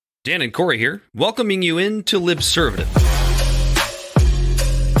Dan and Corey here, welcoming you into Libservative.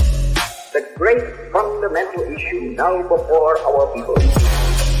 The great fundamental issue now before our people.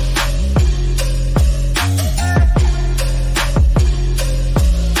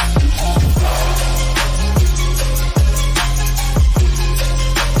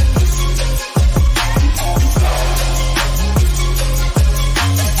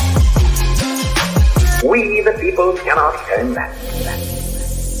 We, the people, cannot turn back.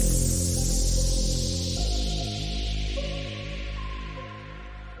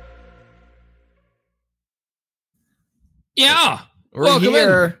 Yeah, Welcome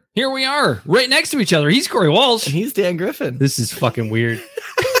here. In. Here we are, right next to each other. He's Corey Walsh. And he's Dan Griffin. This is fucking weird.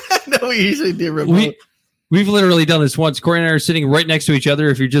 No, we usually do remote. We've literally done this once. Corey and I are sitting right next to each other.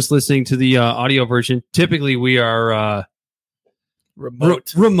 If you're just listening to the audio version, typically we are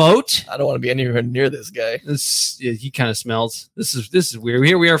remote. Remote. I don't want to be anywhere near this guy. He kind of smells. This is weird.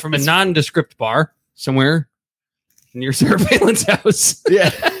 Here we are from a nondescript bar somewhere near Sarah Palin's house.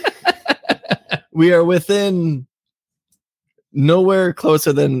 Yeah. We are within nowhere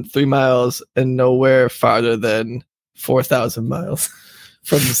closer than 3 miles and nowhere farther than 4,000 miles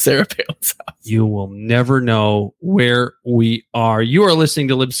from Sarah Palin's house. You will never know where we are. You are listening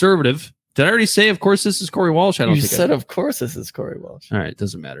to Libservative. Did I already say, of course, this is Corey Walsh? I don't You think said, of course, this is Corey Walsh. All right,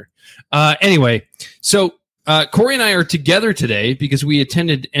 doesn't matter. Anyway, so Corey and I are together today because we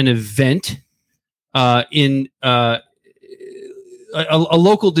attended an event in a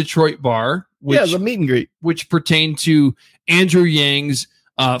local Detroit bar. The meet and greet. Which pertained to Andrew Yang's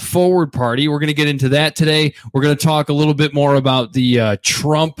forward party. We're going to get into that today. We're going to talk a little bit more about the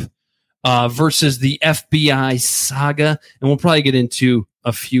Trump versus the FBI saga, and we'll probably get into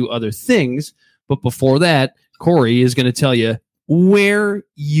a few other things. But before that, Corey is going to tell you where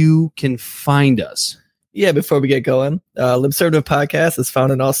you can find us. Yeah, before we get going, Libservative Podcast is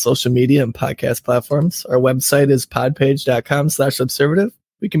found on all social media and podcast platforms. Our website is podpage.com/Libservative.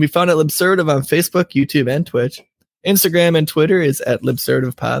 We can be found at Libservative on Facebook, YouTube, and Twitch. Instagram and Twitter is at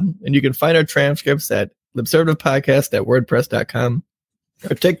LibservativePod. And you can find our transcripts at LibservativePodcast@wordpress.com.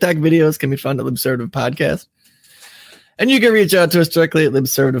 Our TikTok videos can be found at Libservative Podcast. And you can reach out to us directly at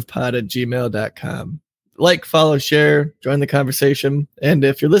libservativepod@gmail.com. Like, follow, share, join the conversation. And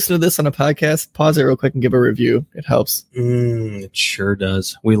if you're listening to this on a podcast, pause it real quick and give a review. It helps. It sure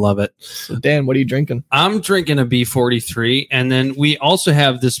does. We love it. So Dan, what are you drinking? I'm drinking a B43, and then we also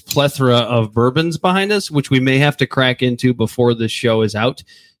have this plethora of bourbons behind us, which we may have to crack into before the show is out,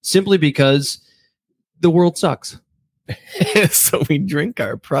 simply because the world sucks. So we drink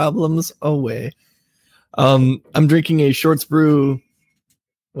our problems away. I'm drinking a Shorts Brew.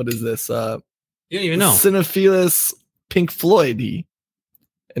 What is this? You don't even know. Cinephilus Pink Floyd.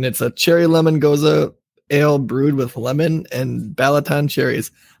 And it's a cherry lemon goza ale brewed with lemon and Balaton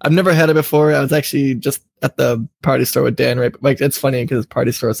cherries. I've never had it before. I was actually just at the party store with Dan, right? Like, it's funny because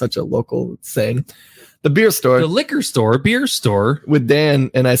party store is such a local saying. The beer store. The liquor store, beer store. With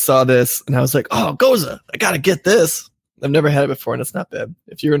Dan, and I saw this, and I was like, oh, goza, I got to get this. I've never had it before, and it's not bad.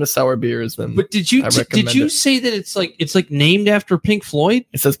 If you're into sour beers, then but did you say that it's like named after Pink Floyd?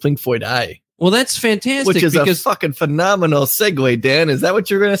 It says Pink Floyd I. Well, that's fantastic. Which is a fucking phenomenal segue, Dan. Is that what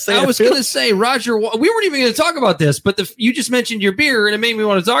you're going to say? I was going to say, Roger, we weren't even going to talk about this, but you just mentioned your beer, and it made me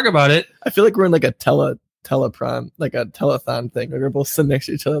want to talk about it. I feel like we're in like a teleprom, like a telethon thing. We're both sitting next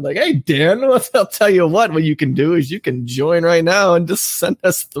to each other like, hey, Dan, I'll tell you what you can do is you can join right now and just send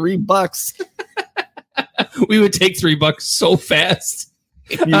us $3. We would take $3 so fast.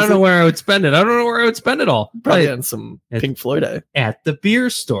 I don't know where I would spend it. I don't know where I would spend it all. Probably on some Pink Floyd at the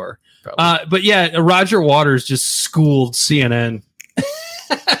beer store. But yeah, Roger Waters just schooled CNN.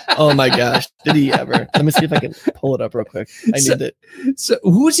 Oh my gosh, did he ever? Let me see if I can pull it up real quick. I need it. So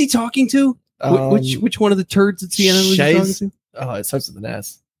who was he talking to? Which one of the turds at CNN was he talking to? Oh, it starts with an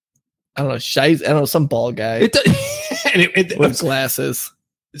S. I don't know. I don't know. Some bald guy with glasses.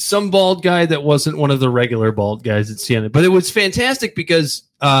 Some bald guy that wasn't one of the regular bald guys at CNN. But it was fantastic because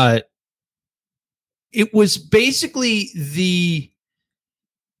it was basically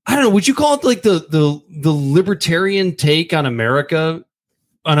I don't know, would you call it like the libertarian take on America,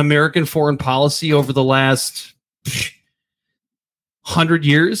 on American foreign policy over the last 100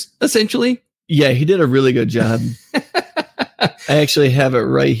 years, essentially? Yeah, he did a really good job. I actually have it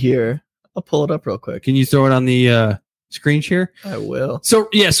right here. I'll pull it up real quick. Can you throw it on the screen share? I will. So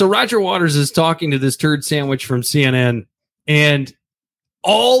Roger Waters is talking to this turd sandwich from CNN, and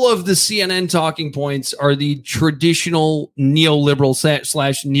all of the CNN talking points are the traditional neoliberal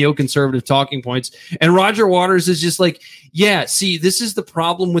 / neoconservative talking points. And Roger Waters is just like, yeah, see, this is the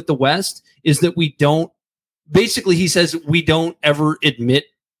problem with the West, is that we don't, basically he says we don't ever admit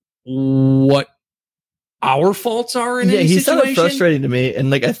what our faults are in any he situation. sounded frustrating to me,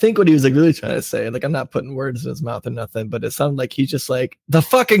 and like I think what he was like really trying to say, like I'm not putting words in his mouth or nothing, but it sounded like he's just like the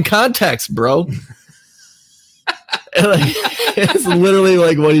fucking context, bro. And, like, it's literally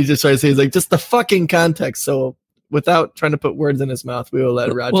like what he's just trying to say. He's like just the fucking context. So without trying to put words in his mouth, we will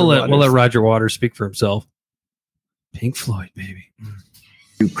let Roger. We'll let Roger Waters speak for himself. Pink Floyd, baby.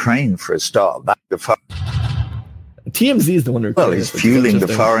 Ukraine for a start. TMZ is the one who. Well, he's fueling the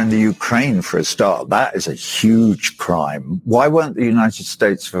fire in the Ukraine for a start. That is a huge crime. Why won't the United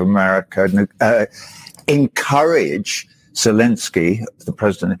States of America encourage Zelensky, the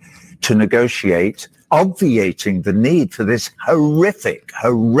president, to negotiate, obviating the need for this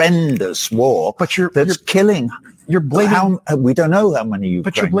horrendous war? But you're killing. You're blaming. We don't know how many Ukrainians.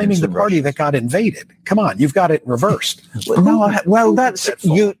 But you're blaming the party that got invaded. Come on, you've got it reversed. That's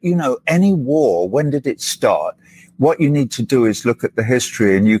you know, any war. When did it start? What you need to do is look at the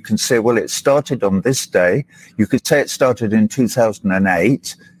history, and you can say, well, it started on this day. You could say it started in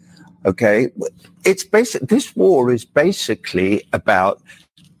 2008. Okay, it's basic. This war is basically about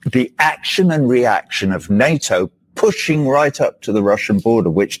the action and reaction of NATO pushing right up to the Russian border,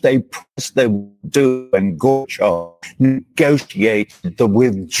 which they promised they would do when Gorbachev negotiated the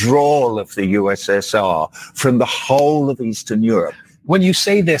withdrawal of the USSR from the whole of Eastern Europe. When you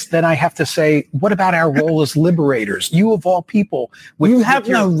say this, then I have to say, what about our role as liberators? You of all people. You have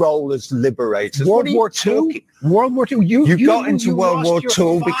no role as liberators. World War II? World War II? You got into World War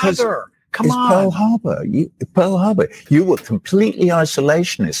II because... Come on. Pearl Harbor. Pearl Harbor. You were completely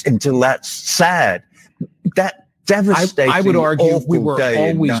isolationist until that sad, that devastating. I would argue we were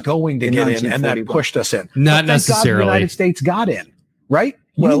always going to get in, and that pushed us in. Not necessarily. The United States got in, right?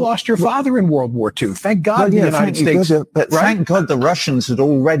 You lost your father in World War II. Thank God the United States. Thank God the Russians had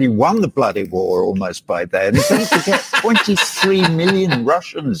already won the bloody war almost by then. Don't forget, 23 million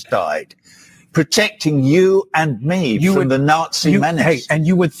Russians died, protecting you and me from the Nazi menace. Hey, and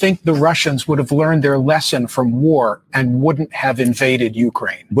you would think the Russians would have learned their lesson from war and wouldn't have invaded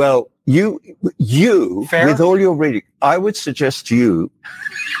Ukraine. Well, you, with all your reading, I would suggest to you,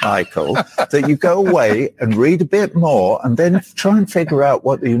 Michael, that you go away and read a bit more and then try and figure out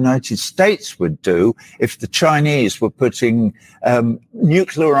what the United States would do if the Chinese were putting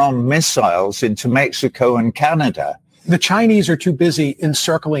nuclear-armed missiles into Mexico and Canada. The Chinese are too busy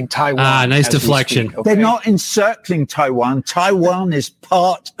encircling Taiwan. Nice deflection. Speak, okay? They're not encircling Taiwan. Taiwan is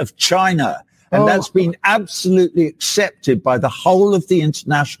part of China. And that's been absolutely accepted by the whole of the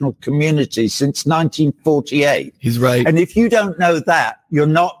international community since 1948. He's right. And if you don't know that, you're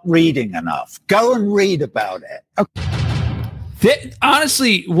not reading enough. Go and read about it. Okay.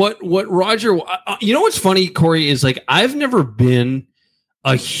 Honestly, what Roger, you know what's funny, Corey, is like I've never been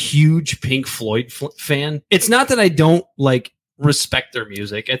a huge Pink Floyd fan. It's not that I don't like respect their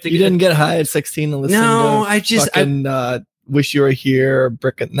music. I think you didn't get high at 16 and listen to Wish You Were Here,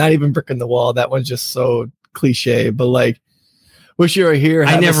 not even Brick in the Wall. That one's just so cliche, but like Wish You Were Here,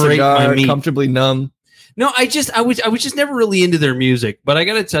 I never ate my meat. Comfortably Numb. No, I was just never really into their music, but I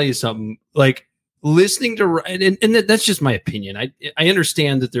got to tell you something, like listening to, and that's just my opinion. I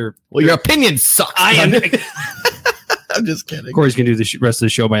understand that they're, your opinion sucks. I'm just kidding. Corey's going to do the rest of the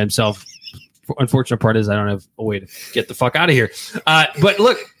show by himself. Unfortunate part is I don't have a way to get the fuck out of here. But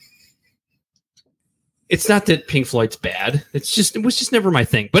look, it's not that Pink Floyd's bad. It was just never my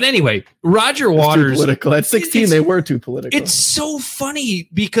thing. But anyway, Roger Waters. Too political. At 16, they were too political. It's so funny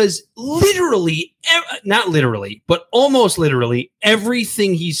because literally, not literally, but almost literally,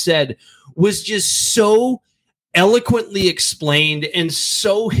 everything he said was just so eloquently explained and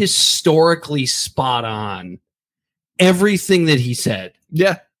so historically spot on. Everything that he said.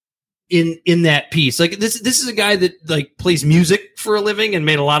 Yeah. In that piece. Like this is a guy that like plays music for a living and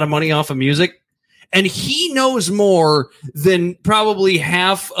made a lot of money off of music. And he knows more than probably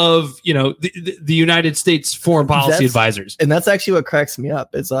half of, the United States foreign policy advisors. And that's actually what cracks me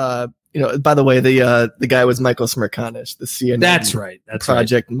up. Is by the way, the guy was Michael Smerconish, the CNN. That's right. That's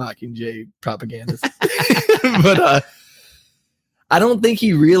Project Mockingjay propagandist. But I don't think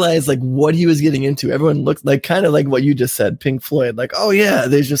he realized like what he was getting into. Everyone looked like kind of like what you just said, Pink Floyd. Like, oh yeah,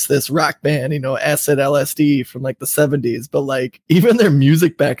 there's just this rock band, acid LSD from like the 70s. But like even their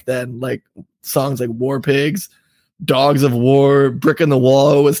music back then, like songs like War Pigs, Dogs of War, Brick in the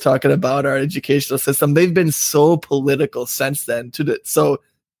Wall was talking about our educational system. They've been so political since then. So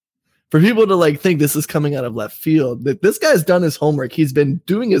for people to like think this is coming out of left field, that this guy's done his homework. He's been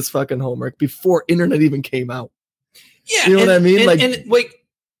doing his fucking homework before internet even came out. Yeah, you know what I mean. Like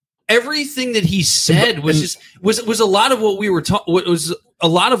everything that he said was a lot of what we were was a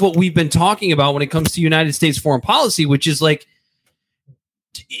lot of what we've been talking about when it comes to United States foreign policy, which is like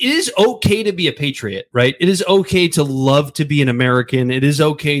it is okay to be a patriot, right? It is okay to love to be an American. It is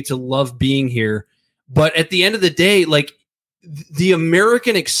okay to love being here. But at the end of the day, like the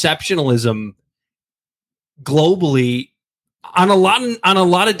American exceptionalism globally on a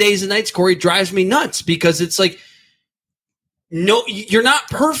lot of days and nights, Corey, drives me nuts because it's like, no, you're not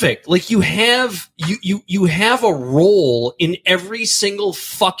perfect. Like you have a role in every single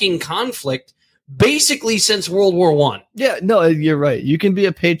fucking conflict basically since World War I. Yeah, no, you're right. You can be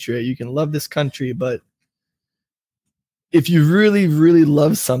a patriot. You can love this country, but if you really, really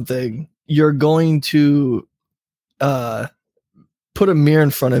love something, you're going to put a mirror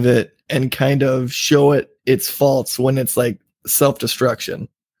in front of it and kind of show it its faults when it's like self-destruction.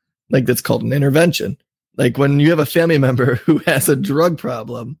 Like that's called an intervention. Like when you have a family member who has a drug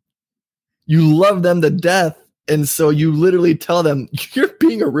problem, you love them to death. And so you literally tell them, you're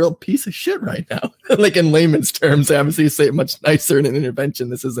being a real piece of shit right now. Like in layman's terms, obviously you say it much nicer in an intervention.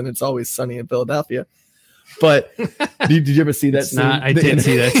 This isn't It's Always Sunny in Philadelphia. But did you ever see that scene? I did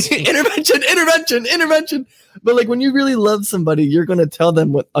see that scene. Intervention. But like when you really love somebody, you're going to tell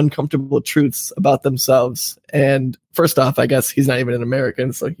them what uncomfortable truths about themselves. And first off, I guess he's not even an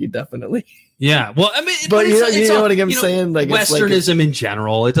American, so he definitely. Yeah, well, I mean, but you know what I'm saying? Like Westernism in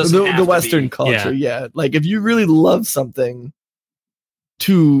general, it doesn't have the to Western be. culture. Yeah, like if you really love something,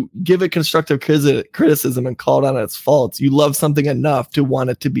 to give it constructive criticism and call it on its faults, you love something enough to want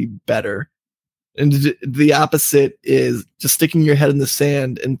it to be better. And the opposite is just sticking your head in the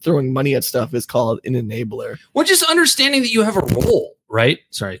sand and throwing money at stuff is called an enabler. Well, just understanding that you have a role, right?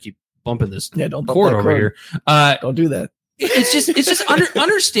 Sorry, I keep bumping this don't bump cord that over cord. here. Don't do that. It's just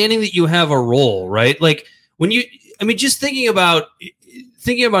understanding that you have a role, right? Like just thinking about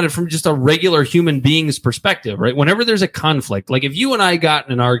it from just a regular human being's perspective, right? Whenever there's a conflict, like if you and I got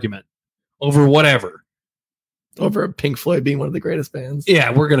in an argument over whatever, over Pink Floyd being one of the greatest bands,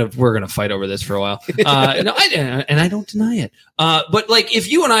 yeah, we're gonna fight over this for a while. No, I don't deny it. But like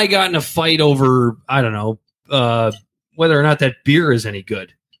if you and I got in a fight over, I don't know, whether or not that beer is any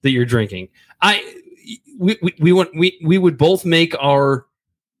good that you're drinking, we would both make our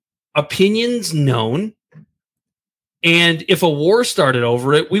opinions known, and if a war started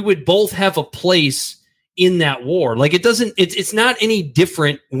over it, we would both have a place in that war. Like it's not any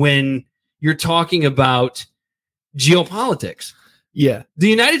different when you're talking about geopolitics. Yeah, the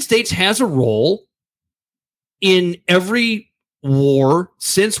United States has a role in every war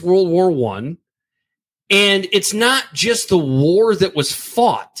since World War I, and it's not just the war that was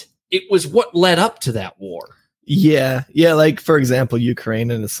fought. It was what led up to that war. Yeah. Like, for example,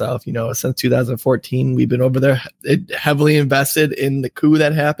 Ukraine in the South, since 2014, we've been over there heavily invested in the coup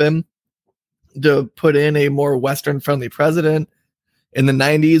that happened to put in a more Western-friendly president. In the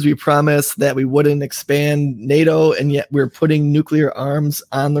 90s, we promised that we wouldn't expand NATO, and yet we're putting nuclear arms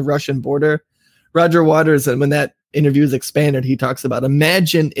on the Russian border. Roger Waters, and when that interview is expanded, he talks about,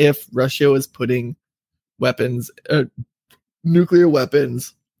 imagine if Russia was putting nuclear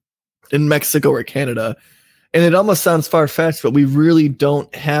weapons in Mexico or Canada. And it almost sounds far-fetched, but we really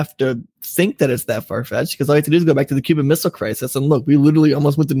don't have to think that it's that far-fetched, because all you have to do is go back to the Cuban Missile Crisis and look, we literally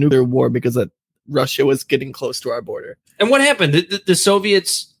almost went to nuclear war because Russia was getting close to our border. And what happened? The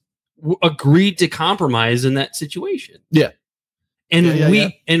Soviets agreed to compromise in that situation. Yeah.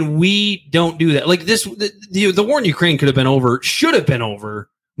 And we don't do that. Like the war in Ukraine should have been over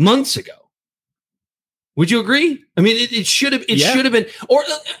months ago. Would you agree? I mean, it should have been, or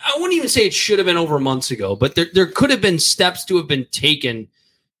I wouldn't even say it should have been over months ago, but there could have been steps to have been taken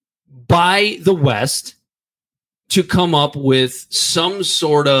by the West to come up with some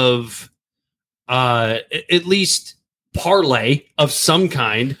sort of, at least parlay of some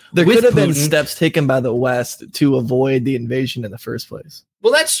kind. There could have been steps taken by the West to avoid the invasion in the first place.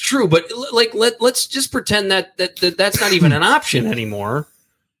 Well, that's true, but like let's just pretend that's not even an option anymore.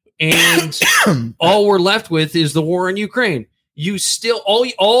 And all we're left with is the war in Ukraine. You still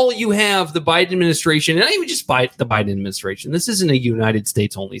all you have the Biden administration, and not even just the Biden administration. This isn't a United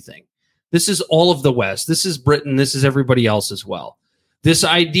States only thing. This is all of the West. This is Britain. This is everybody else as well. This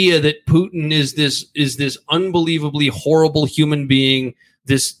idea that Putin is this unbelievably horrible human being,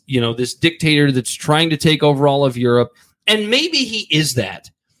 this dictator that's trying to take over all of Europe, and maybe he is that.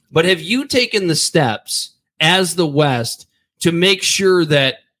 But have you taken the steps as the West to make sure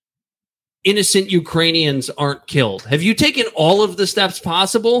that innocent Ukrainians aren't killed? Have you taken all of the steps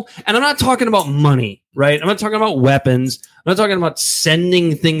possible? And I'm not talking about money, right? I'm not talking about weapons. I'm not talking about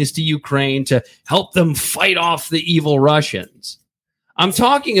sending things to Ukraine to help them fight off the evil Russians. I'm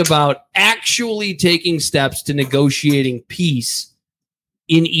talking about actually taking steps to negotiating peace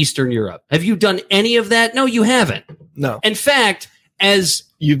in Eastern Europe. Have you done any of that? No, you haven't. No. In fact, as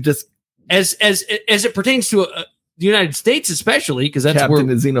You've just as it pertains to the United States, especially because that's tapped where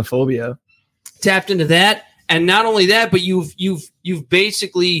into xenophobia. tapped into that, and not only that, but you've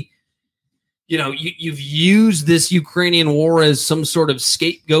basically, you've used this Ukrainian war as some sort of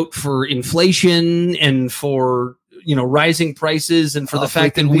scapegoat for inflation and for rising prices and for the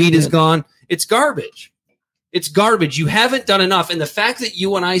fact that weed is gone. It's garbage. It's garbage. You haven't done enough, and the fact that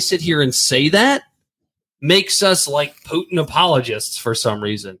you and I sit here and say that makes us like Putin apologists for some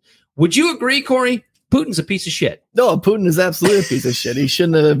reason. Would you agree, Corey? Putin's a piece of shit. No, Putin is absolutely a piece of shit. He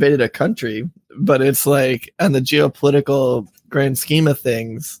shouldn't have invaded a country, but it's like on the geopolitical grand scheme of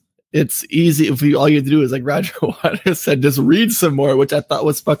things, it's easy if all you have to do is, like Roger Waters said, just read some more, which I thought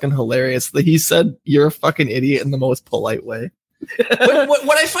was fucking hilarious. He said, "You're a fucking idiot" in the most polite way.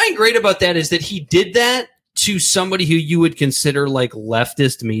 what I find great about that is that he did that to somebody who you would consider like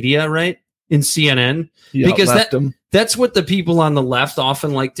leftist media, right? In CNN, because that's what the people on the left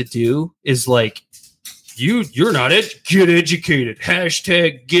often like to do is like, you're not get educated,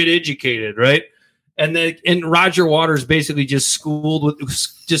 hashtag get educated, right? And Roger Waters basically just schooled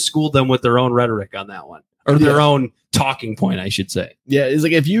them with their own rhetoric on that one, or their own talking point, I should say. Yeah, it's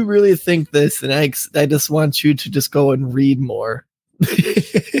like, if you really think this, then I just want you to just go and read more.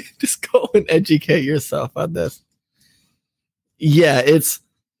 Just go and educate yourself on this. Yeah, it's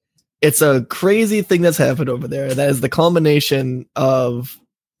a crazy thing that's happened over there. That is the culmination of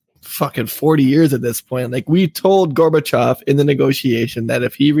fucking 40 years at this point. Like, we told Gorbachev in the negotiation that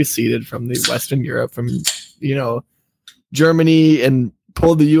if he receded from the Western Europe, from Germany, and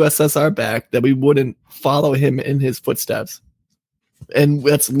pulled the USSR back, that we wouldn't follow him in his footsteps. And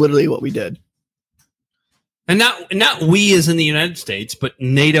that's literally what we did. And not we as in the United States, but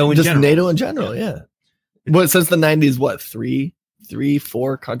NATO in Just general. NATO in general, yeah. Well, since the 90s, what,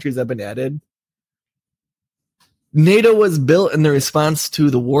 4 countries have been added? NATO was built in the response to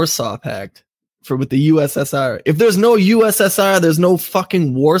the Warsaw Pact with the USSR. If there's no USSR, there's no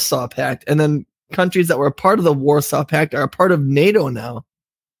fucking Warsaw Pact. And then countries that were a part of the Warsaw Pact are a part of NATO now.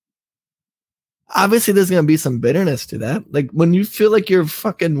 Obviously, there's going to be some bitterness to that. Like, when you feel like your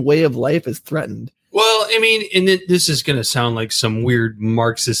fucking way of life is threatened. Well, I mean, and this is going to sound like some weird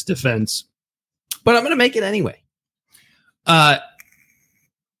Marxist defense, but I'm going to make it anyway.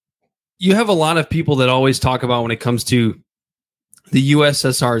 You have a lot of people that always talk about, when it comes to the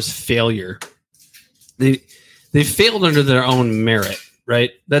USSR's failure, they failed under their own merit,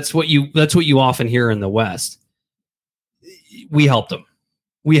 right? That's what you often hear in the West. We helped them.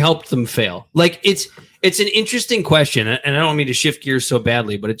 We helped them fail. Like, it's an interesting question, and I don't mean to shift gears so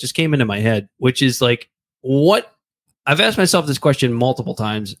badly, but it just came into my head, which is like, what I've asked myself this question multiple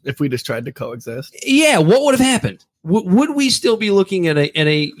times. If we just tried to coexist, yeah, what would have happened? Would we still be looking at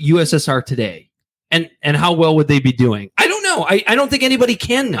a USSR today? And how well would they be doing? I don't know. I don't think anybody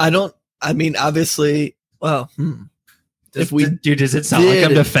can know. Obviously, well, does it sound like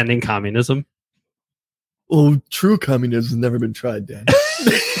I'm defending communism? Oh, true communism has never been tried, Dan.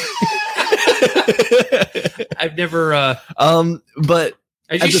 I've never. But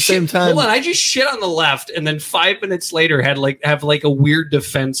at the same time, hold on. I just shit on the left, and then 5 minutes later have a weird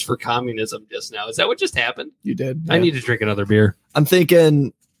defense for communism just now. Is that what just happened? You did. Yeah. I need to drink another beer.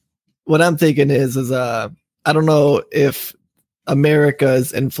 What I'm thinking is I don't know if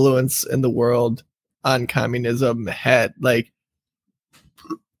America's influence in the world on communism had, like,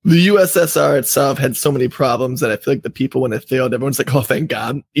 the USSR itself had so many problems that I feel like the people, when it failed, everyone's like, oh, thank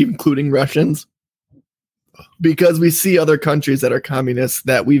God, including Russians. Because we see other countries that are communists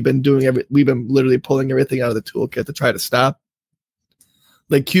that we've been literally pulling everything out of the toolkit to try to stop.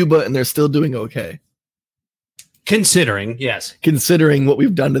 Like Cuba, and they're still doing okay. Considering what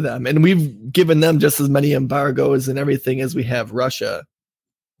we've done to them. And we've given them just as many embargoes and everything as we have Russia.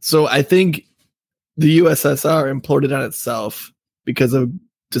 So I think the USSR imploded on itself because of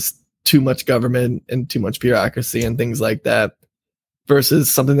just too much government and too much bureaucracy and things like that,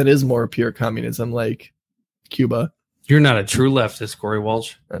 versus something that is more pure communism like Cuba. You're not a true leftist, Corey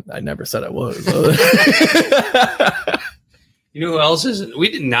Walsh. I never said I was. You know who else isn't? We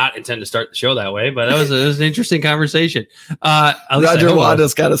did not intend to start the show that way, but it was an interesting conversation. Roger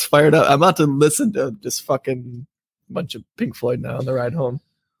Waters got us fired up. I'm about to listen to this fucking bunch of Pink Floyd now on the ride home.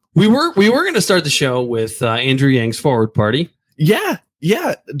 We were going to start the show with Andrew Yang's Forward Party. Yeah.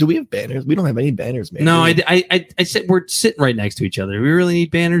 Do we have banners? We don't have any banners, man. No, I said we're sitting right next to each other. We really need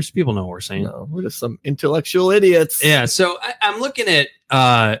banners. People know what we're saying. No, we're just some intellectual idiots. Yeah. So I'm looking at.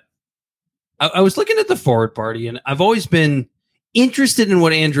 I was looking at the Forward Party, and I've always been interested in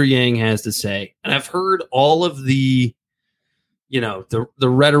what Andrew Yang has to say, and I've heard all of the, the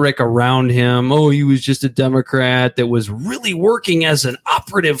rhetoric around him. Oh, he was just a Democrat that was really working as an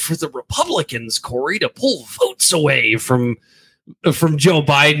operative for the Republicans, Corey, to pull votes away from Joe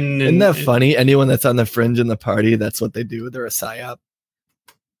Biden. Isn't that funny? Anyone that's on the fringe in the party, that's what they do. They're a psyop.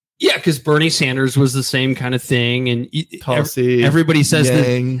 Yeah, because Bernie Sanders was the same kind of thing, and Tulsi, everybody says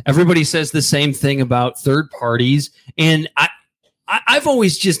Yang. everybody says the same thing about third parties. And I've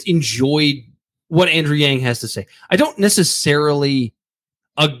always just enjoyed what Andrew Yang has to say. I don't necessarily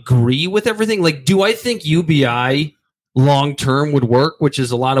agree with everything. Like, do I think UBI long term would work, which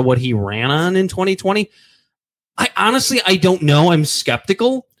is a lot of what he ran on in 2020? I don't know. I'm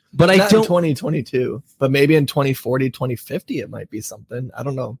skeptical, but Not I don't. in 2022, but maybe in 2040, 2050, it might be something. I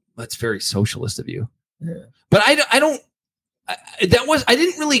don't know. That's very socialist of you. Yeah. But I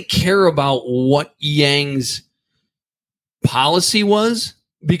didn't really care about what Yang's policy was,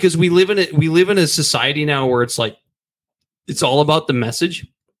 because we live in a society now where it's like it's all about the message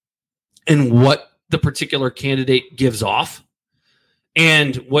and what the particular candidate gives off.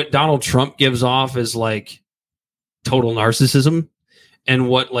 And what Donald Trump gives off is like total narcissism, and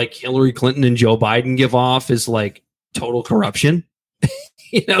what like Hillary Clinton and Joe Biden give off is like total corruption.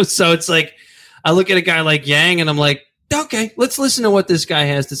 So it's like I look at a guy like Yang and I'm like, okay, let's listen to what this guy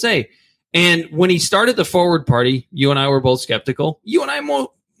has to say. And when he started the Forward Party, you and I were both skeptical. You and I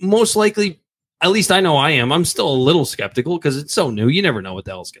most likely, at least I know I am. I'm still a little skeptical because it's so new. You never know what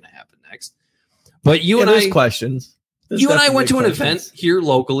the hell's going to happen next. But there's questions. You and I went to an event here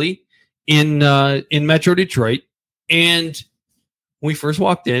locally in Metro Detroit, and when we first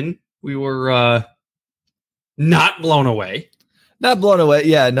walked in, we were not blown away. Not blown away.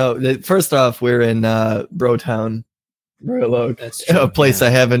 Yeah, no. First off, we're in Brotown, Royal That's true, a place I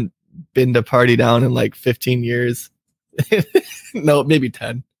haven't been to party down in like 15 years. No, maybe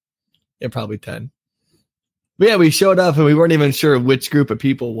 10. Yeah, probably 10. But yeah, we showed up and we weren't even sure which group of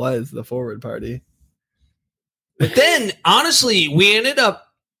people was the Forward Party. But then, honestly, we ended up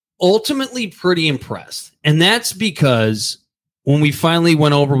ultimately pretty impressed. And that's because when we finally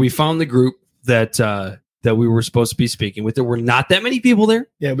went over, we found the group that we were supposed to be speaking with. There were not that many people there.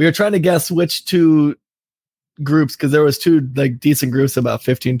 Yeah, we were trying to guess which two groups, because there was two like decent groups, about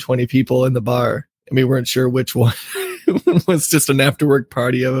 15, 20 people in the bar. And we weren't sure which one was just an after work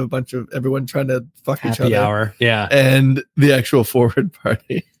party of a bunch of everyone trying to fuck each other. Hour. Yeah. And the actual Forward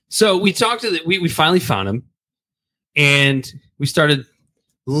Party. So we talked to we finally found him, and we started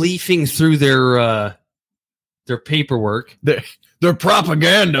leafing through their paperwork. Their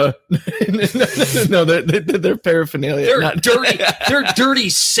propaganda. No, they're paraphernalia. They're dirty. They're dirty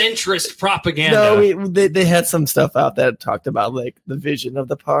centrist propaganda. No, they had some stuff out that talked about like the vision of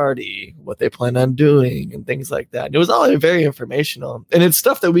the party, what they plan on doing, and things like that. And it was all very informational, and it's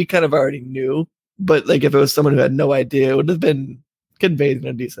stuff that we kind of already knew. But like, if it was someone who had no idea, it would have been conveyed in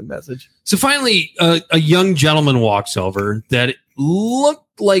a decent message. So finally, a young gentleman walks over that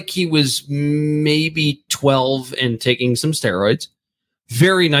looked like he was maybe 12 and taking some steroids.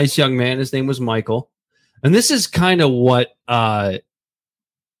 Very nice young man. His name was Michael. And this is kind of what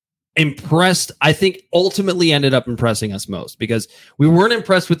ultimately ended up impressing us most, because we weren't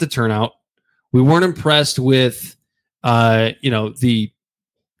impressed with the turnout. We weren't impressed with, there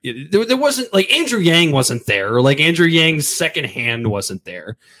wasn't like Andrew Yang wasn't there, or like Andrew Yang's second hand wasn't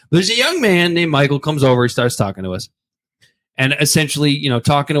there. There's a young man named Michael comes over, he starts talking to us, and essentially,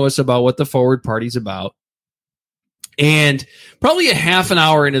 talking to us about what the Forward Party's about. And probably a half an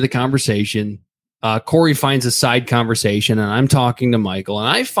hour into the conversation, Corey finds a side conversation, and I'm talking to Michael, and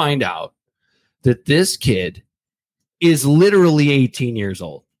I find out that this kid is literally 18 years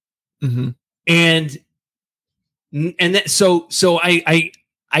old. Mm-hmm. And so I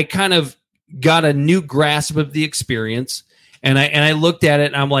kind of got a new grasp of the experience, and I looked at it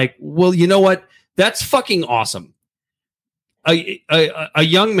and I'm like, well, you know what? That's fucking awesome. A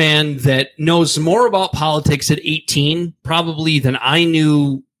young man that knows more about politics at 18 probably than I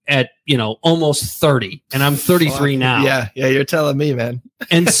knew at, almost 30, and I'm 33 now. Yeah. You're telling me, man.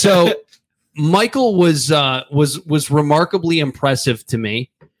 And so Michael was remarkably impressive to me.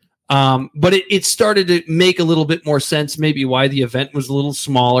 But it started to make a little bit more sense, maybe why the event was a little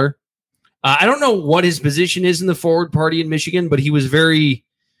smaller. I don't know what his position is in the Forward Party in Michigan, but he was very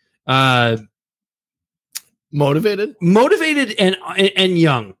motivated and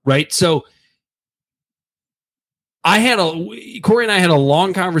young, right? So Corey and I had a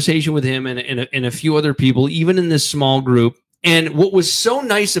long conversation with him and a few other people, even in this small group. And what was so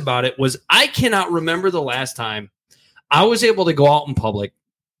nice about it was I cannot remember the last time I was able to go out in public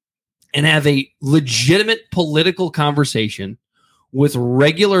and have a legitimate political conversation with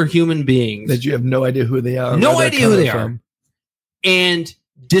regular human beings that you have no idea who they are. No idea who they are. and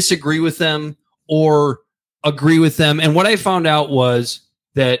disagree with them or agree with them. And what I found out was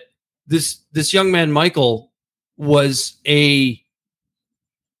that this young man, Michael, was I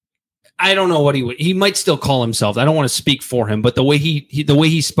don't know what he might still call himself. I don't want to speak for him, but the way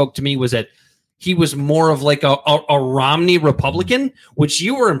he spoke to me was that he was more of like a Romney Republican, which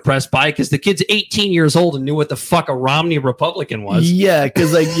you were impressed by because the kid's 18 years old and knew what the fuck a Romney Republican was. Yeah,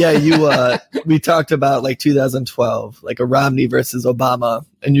 because we talked about like 2012, like a Romney versus Obama,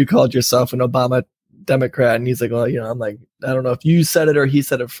 and you called yourself an Obama Democrat, and he's like, well, I'm like, I don't know if you said it or he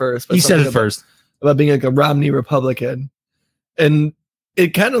said it first. But he said it first about being like a Romney Republican, and it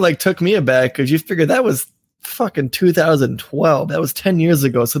kind of like took me aback because you figured that was fucking 2012. That was 10 years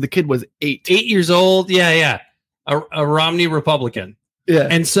ago. So the kid was 8 years old. Yeah. A Romney Republican. Yeah.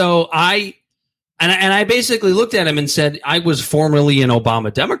 And so I basically looked at him and said, I was formerly an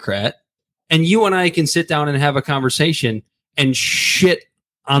Obama Democrat, and you and I can sit down and have a conversation and shit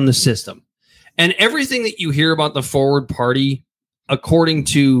on the system. And everything that you hear about the Forward Party, according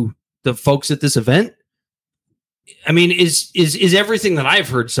to the folks at this event, I mean, is everything that I've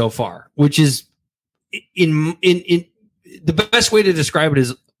heard so far, which is in the best way to describe it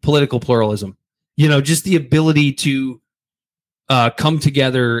is political pluralism. Just the ability to come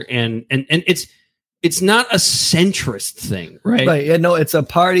together and it's not a centrist thing, right? Right. Yeah, no, it's a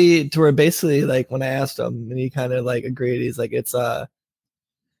party to where basically, like, when I asked him and he kind of like agreed, he's like, it's a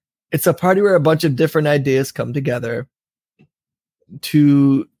party where a bunch of different ideas come together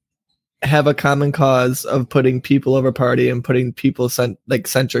to have a common cause of putting people over party and putting people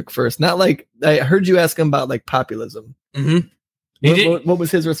centric first. Not like I heard you ask him about like populism. Mm-hmm. What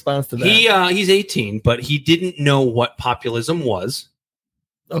was his response to that? He's 18, but he didn't know what populism was.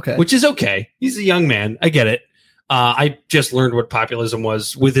 Okay, which is okay. He's a young man. I get it. I just learned what populism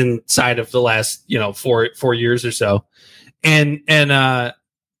was within inside of the last 4 years or so, and I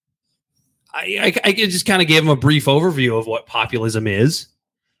just kind of gave him a brief overview of what populism is.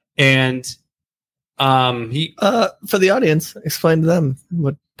 And he for the audience, explain to them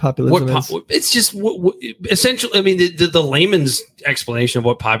what populism is. It's just essentially. I mean, the layman's explanation of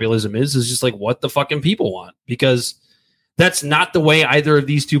what populism is just like what the fucking people want, because that's not the way either of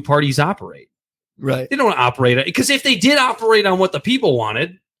these two parties operate. Right? They don't operate because if they did operate on what the people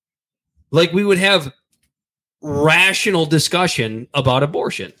wanted, like we would have rational discussion about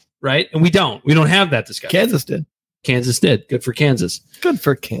abortion, right? And we don't have that discussion. Kansas did. Good for Kansas. Good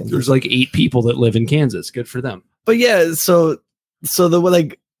for Kansas. There's like 8 people that live in Kansas. Good for them. But yeah, so the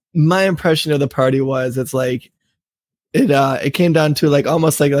like my impression of the party was it's like it came down to like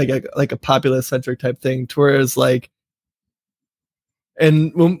almost like a populist centric type thing, to where it's like,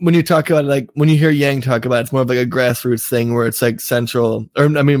 and when you talk about it, like when you hear Yang talk about it, it's more of like a grassroots thing where it's like central, or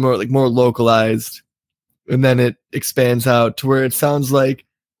I mean more localized, and then it expands out to where it sounds like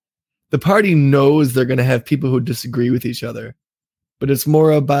the party knows they're going to have people who disagree with each other, but it's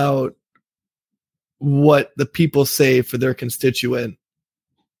more about what the people say for their constituent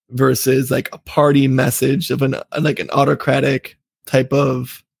versus like a party message of an autocratic type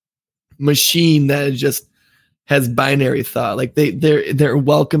of machine that just has binary thought. Like they're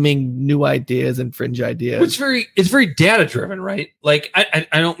welcoming new ideas and fringe ideas. It's very data driven, right? Like I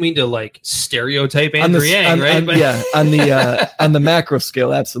don't mean to like stereotype Andrew Yang, right? Yeah, on the macro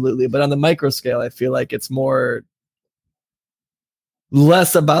scale, absolutely. But on the micro scale, I feel like it's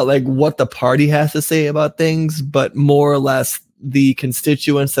less about like what the party has to say about things, but more or less the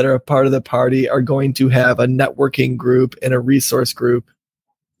constituents that are a part of the party are going to have a networking group and a resource group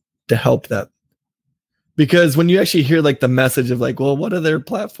to help them. Because when you actually hear like the message of like, well, what are their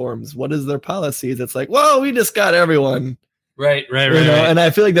platforms? What is their policies? It's like, well, we just got everyone. Right. And I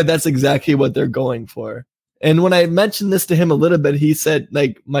feel like that's exactly what they're going for. And when I mentioned this to him a little bit, he said,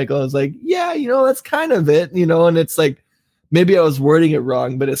 like, Michael was like, yeah, that's kind of it, and it's like, maybe I was wording it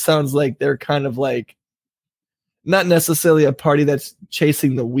wrong, but it sounds like they're kind of like not necessarily a party that's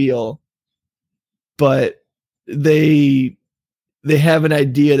chasing the wheel, but they have an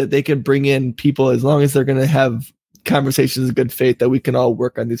idea that they can bring in people as long as they're going to have conversations of good faith that we can all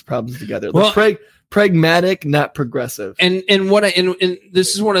work on these problems together. Well, pragmatic, not progressive. And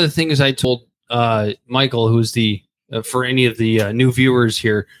this is one of the things I told Michael, who's the for any of the new viewers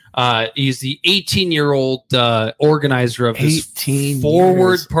here, he's the 18-year-old organizer of this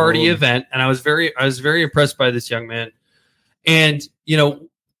Forward Party event, and I was very impressed by this young man. And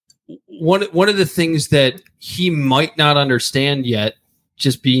one of the things that he might not understand yet,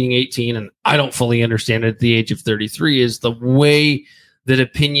 just being 18, and I don't fully understand it at the age of 33, is the way that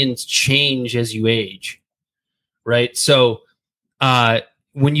opinions change as you age, right? So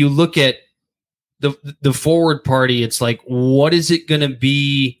when you look at the Forward Party, it's like, what is it going to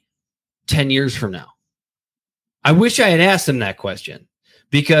be 10 years from now? I wish I had asked them that question,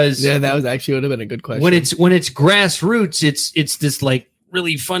 because that was actually would have been a good question. When it's grassroots, it's this like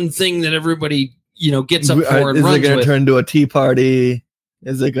really fun thing that everybody, gets up for and is runs it going to with. turn into a tea party?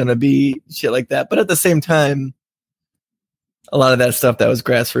 Is it going to be shit like that? But at the same time, a lot of that stuff that was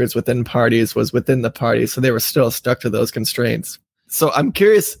grassroots within parties was within the party, so they were still stuck to those constraints. So I'm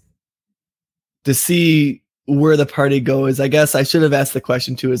curious to see where the party goes. I guess I should have asked the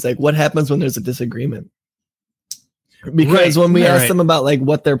question too, is like, what happens when there's a disagreement? Because when we asked them about like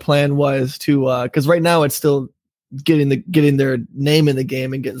what their plan was to, because right now it's still getting their name in the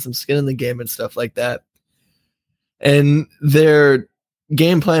game and getting some skin in the game and stuff like that. And their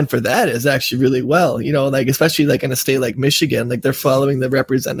game plan for that is actually really well, like especially like in a state like Michigan, like they're following the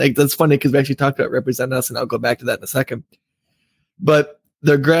represent. Like that's funny because we actually talked about Represent Us, and I'll go back to that in a second. But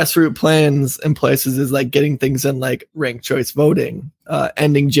their grassroots plans in places is like getting things in like ranked choice voting,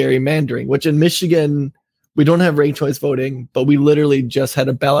 ending gerrymandering, which in Michigan we don't have ranked choice voting, but we literally just had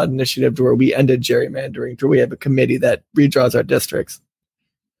a ballot initiative where we ended gerrymandering, where we have a committee that redraws our districts.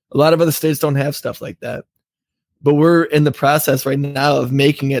 A lot of other states don't have stuff like that. But we're in the process right now of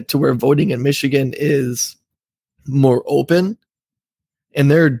making it to where voting in Michigan is more open,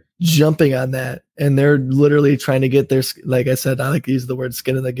 and they're jumping on that, and they're literally trying to get their, like I said, I like to use the word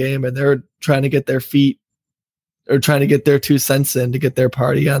skin in the game, and they're trying to get their feet or trying to get their 2 cents in to get their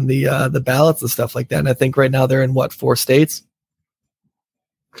party on the ballots and stuff like that. And I think right now they're in 4 states.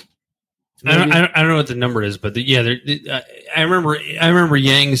 I don't know what the number is, but I remember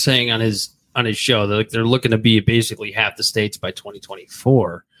Yang saying on his show that they're looking to be basically half the states by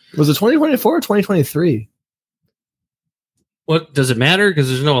 2024. Was it 2024 or 2023? What does it matter? Because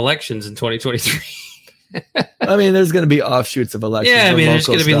there's no elections in 2023. I mean, there's going to be offshoots of elections. Yeah, I mean, there's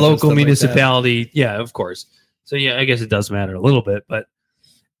going to be local municipality. Like yeah, of course. So yeah, I guess it does matter a little bit. But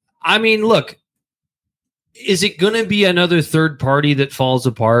I mean, look, is it going to be another third party that falls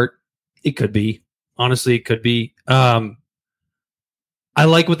apart? It could be. Honestly, it could be. I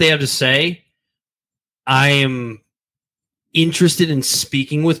like what they have to say. I am interested in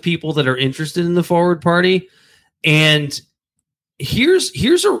speaking with people that are interested in the Forward Party, and here's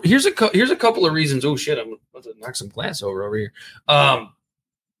a couple of reasons. Oh shit! I'm about to knock some glass over here.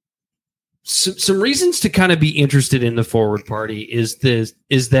 Some reasons to kind of be interested in the Forward Party is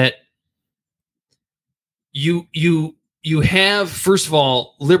that you have, first of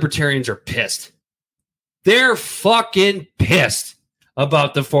all, libertarians are pissed. They're fucking pissed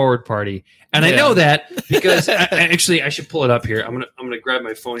about the Forward Party, and I know that because I should pull it up here. I'm gonna grab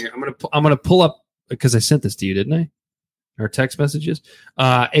my phone here. I'm gonna pull up, because I sent this to you, didn't I? Or text messages,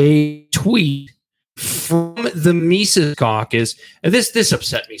 a tweet from the Mises Caucus, and this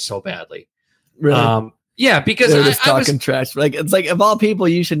upset me so badly. Really? Yeah, because they're just talking trash. Like, it's like, of all people,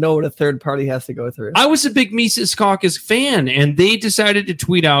 you should know what a third party has to go through. I was a big Mises Caucus fan, and they decided to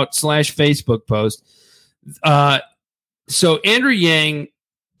tweet out / Facebook post. So Andrew Yang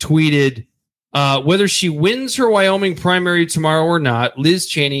tweeted, whether she wins her Wyoming primary tomorrow or not, Liz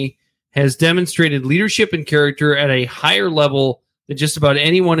Cheney has demonstrated leadership and character at a higher level than just about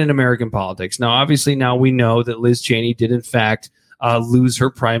anyone in American politics. Now, obviously, now we know that Liz Cheney did, in fact, lose her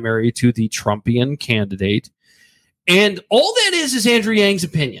primary to the Trumpian candidate. And all that is Andrew Yang's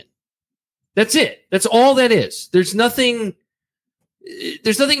opinion. That's it. That's all that is. There's nothing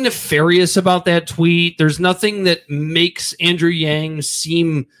nefarious about that tweet. There's nothing that makes Andrew Yang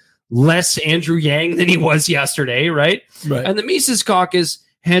seem less Andrew Yang than he was yesterday, right? Right. And the Mises Caucus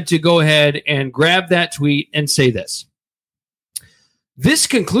had to go ahead and grab that tweet and say this. This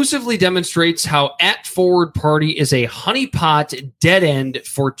conclusively demonstrates how @Forward Party is a honeypot dead end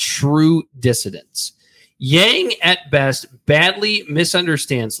for true dissidents. Yang, at best, badly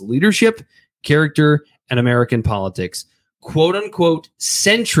misunderstands leadership, character, and American politics. Quote unquote,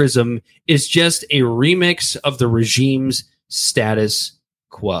 centrism is just a remix of the regime's status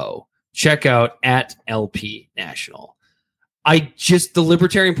quo. Check out @LP National. The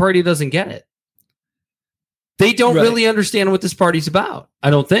Libertarian Party doesn't get it. They don't really understand what this party's about,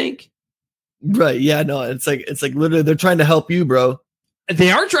 I don't think. Right. Yeah, no, it's like literally they're trying to help you, bro. They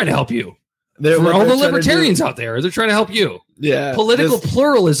are trying to help you. For all the libertarians out there, they're trying to help you. Yeah. Political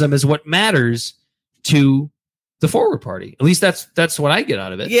pluralism is what matters to the Forward Party. At least that's what I get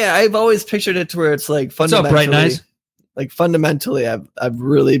out of it. Yeah, I've always pictured it to where it's like fundamentally. What's up, Bright Eyes? Like fundamentally, I've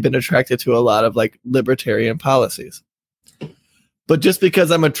really been attracted to a lot of like libertarian policies. But just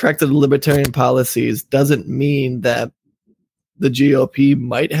because I'm attracted to libertarian policies doesn't mean that the GOP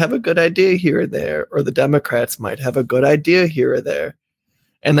might have a good idea here or there, or the Democrats might have a good idea here or there.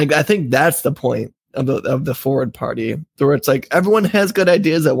 And like I think that's the point of the Forward Party, where it's like everyone has good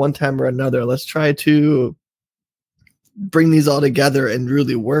ideas at one time or another. Let's try to bring these all together and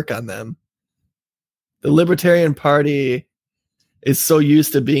really work on them. The Libertarian Party is so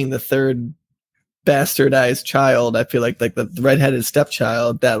used to being the third bastardized child. I feel like the redheaded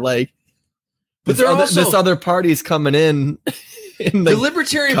stepchild that like, but this other party's coming in. And the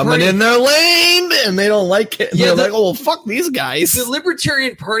Libertarian coming Party in their lane, and they don't like it. They're like, "Oh, well, fuck these guys." The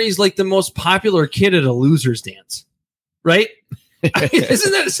Libertarian Party is like the most popular kid at a loser's dance, right?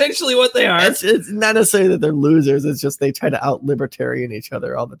 Isn't that essentially what they are? It's not necessarily that they're losers. It's just they try to out libertarian each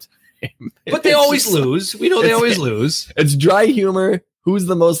other all the time. But they always lose. We know they always lose. It's dry humor. Who's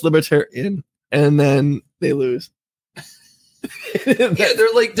the most libertarian? And then they lose. Yeah,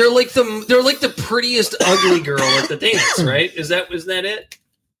 they're like the prettiest ugly girl at the dance, right? Is that it?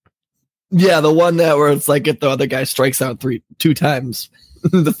 Yeah, the one that where it's like if the other guy strikes out two times,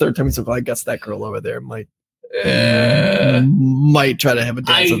 the third time he's like, well, I guess that girl over there might try to have a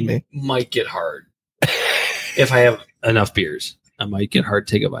dance with me. Might get hard if I have enough beers. I might get hard.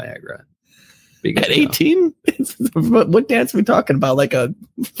 Take a Viagra. At 18, what dance are we talking about? Like a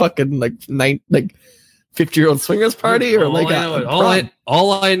fucking 50-year-old swingers party, or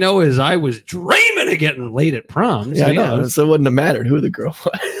all I know is I was dreaming of getting laid at prom. Yeah, I know. So it wouldn't have mattered who the girl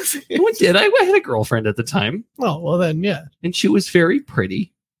was. What did I had a girlfriend at the time? Oh, well then, yeah, and she was very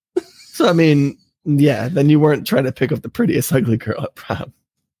pretty. So I mean, yeah, then you weren't trying to pick up the prettiest ugly girl at prom.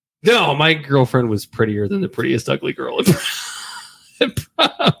 No, my girlfriend was prettier than the prettiest ugly girl at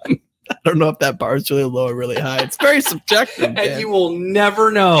prom. I don't know if that bar is really low or really high. It's very subjective. And you will never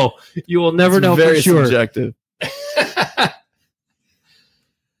know. You will never know very for sure. Subjective.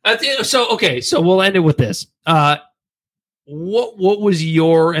 So we'll end it with this. What was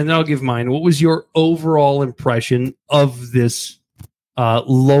your, and then I'll give mine. What was your overall impression of this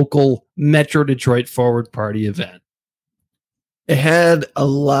local Metro Detroit Forward Party event? It had a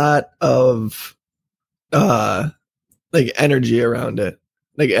lot of energy around it.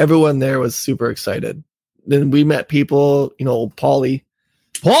 Like everyone there was super excited. Then we met people, Paulie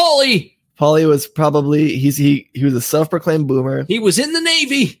was probably he was a self-proclaimed boomer. He was in the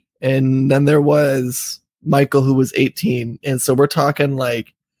Navy. And then there was Michael, who was 18. And so we're talking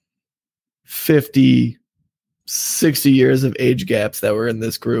like 50, 60 years of age gaps that were in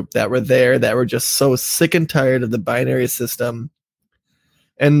this group that were there, that were just so sick and tired of the binary system.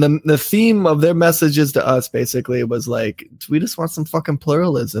 And the theme of their messages to us basically was like, we just want some fucking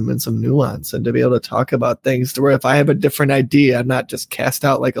pluralism and some nuance, and to be able to talk about things to where if I have a different idea, I'm not just cast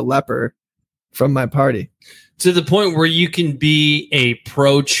out like a leper from my party. To the point where you can be a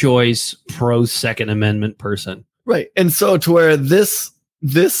pro-choice, pro-Second Amendment person. Right. And so to where this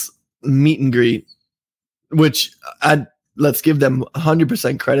meet and greet, which let's give them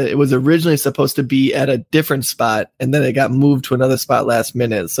 100% credit. It was originally supposed to be at a different spot, and then it got moved to another spot last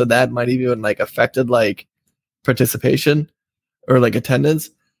minute. So that might even affected participation or attendance.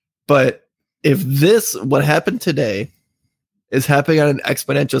 But if what happened today is happening on an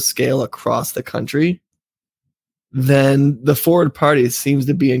exponential scale across the country, then the Forward Party seems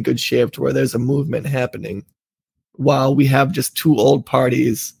to be in good shape to where there's a movement happening, while we have just two old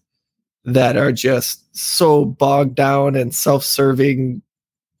parties that are just so bogged down and self-serving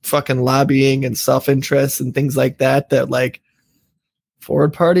fucking lobbying and self-interest and things like that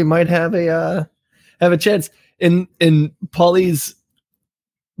Forward Party might have a chance. In Paulie's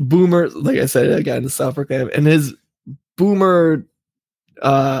boomer, like I said again, self-proclaimed, and his boomer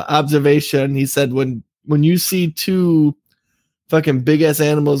observation, he said when you see two fucking big ass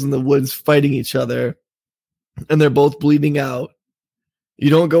animals in the woods fighting each other and they're both bleeding out, you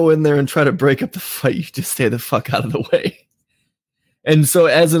don't go in there and try to break up the fight. You just stay the fuck out of the way. And so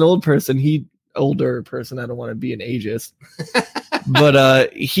as an older person, I don't want to be an ageist,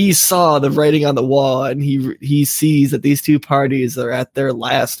 but he saw the writing on the wall, and he sees that these two parties are at their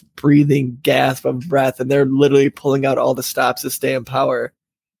last breathing gasp of breath, and they're literally pulling out all the stops to stay in power.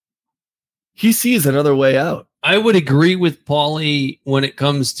 He sees another way out. I would agree with Paulie when it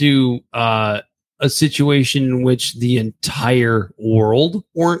comes to a situation in which the entire world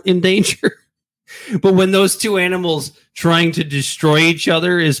weren't in danger. But when those two animals trying to destroy each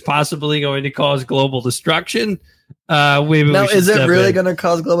other is possibly going to cause global destruction, is it really going to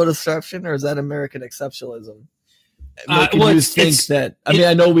cause global destruction, or is that American exceptionalism?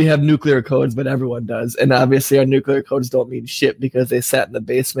 I know we have nuclear codes, but everyone does. And obviously our nuclear codes don't mean shit because they sat in the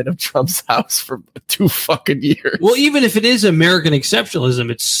basement of Trump's house for 2 fucking years. Well, even if it is American exceptionalism,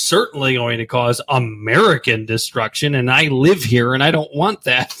 it's certainly going to cause American destruction. And I live here and I don't want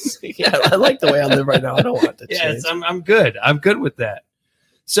that. Yeah, I like the way I live right now. I don't want to change. Yes, I'm good. I'm good with that.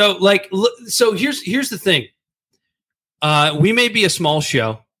 So here's the thing. We may be a small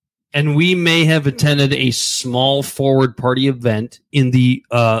show, and we may have attended a small forward party event in the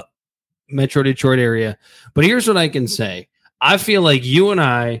Metro Detroit area. But here's what I can say. I feel like you and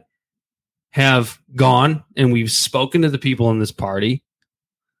I have gone and we've spoken to the people in this party,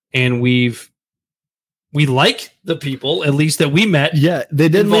 and we like the people, at least that we met. Yeah, they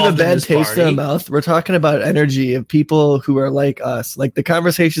didn't leave a bad taste party. in the mouth. We're talking about energy of people who are like us. Like the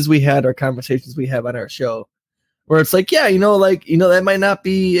conversations we had are conversations we have on our show, where it's like, yeah, that might not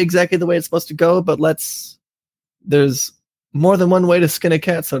be exactly the way it's supposed to go, but there's more than one way to skin a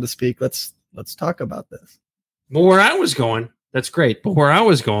cat, so to speak. Let's talk about this. But where I was going, that's great. But where I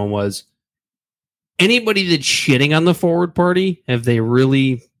was going was, anybody that's shitting on the forward party, have they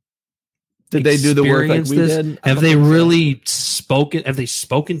really? Did they do the work like we did? Have they really spoken? Have they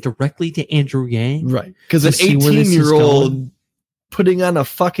spoken directly to Andrew Yang? Right. Because an 18-year-old putting on a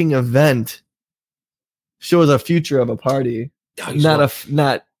fucking event shows a future of a party.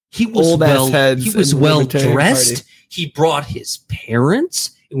 Not he was old well, ass heads. He was in the well Libertarian dressed. Party. He brought his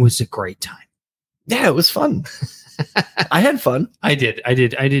parents. It was a great time. Yeah, it was fun. I had fun. I did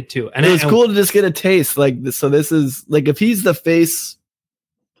too. And it was cool to just get a taste. So this is like, if he's the face,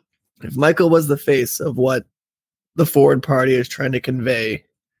 if Michael was the face of what the forward party is trying to convey,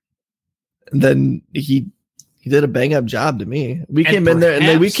 then he did a bang up job to me. We came in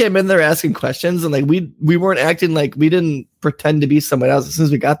there asking questions, and like we weren't acting like we didn't pretend to be someone else. As soon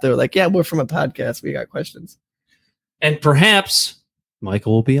as we got there, like, yeah, we're from a podcast. We got questions. And perhaps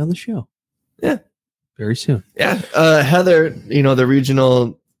Michael will be on the show. Yeah. Very soon. Yeah. Heather, the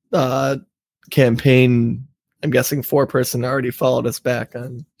regional campaign, I'm guessing 4-person already followed us back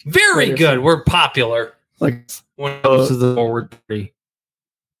on. Very Twitter. good. We're popular. Like, when it comes to the forward party.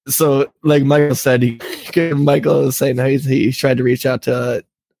 So like Michael said, Michael was saying how he tried to reach out to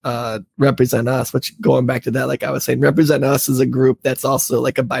Represent Us, which, going back to that, like I was saying, Represent Us is a group that's also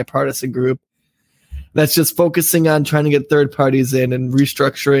like a bipartisan group that's just focusing on trying to get third parties in and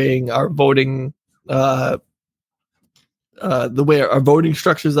restructuring our voting, the way our voting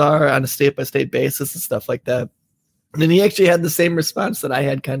structures are on a state by state basis and stuff like that. And then he actually had the same response that I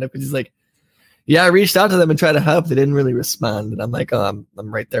had, kind of, because he's like, yeah, I reached out to them and tried to help. They didn't really respond. And I'm like, oh,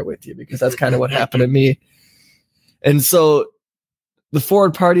 I'm right there with you, because that's kind of what happened to me. And so the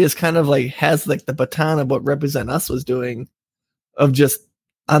forward party is kind of like, has like the baton of what Represent Us was doing, of just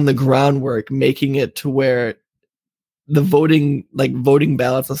on the groundwork, making it to where the voting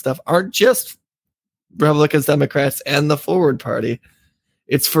ballots and stuff aren't just Republicans, Democrats, and the forward party.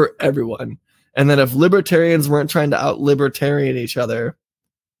 It's for everyone. And then if libertarians weren't trying to out libertarian each other,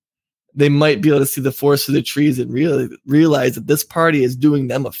 they might be able to see the forest through the trees and realize that this party is doing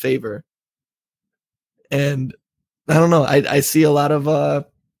them a favor. And I don't know. I see a lot of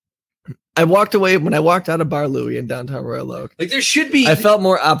I walked away when I walked out of Bar Louie in downtown Royal Oak. Like, there should be. I felt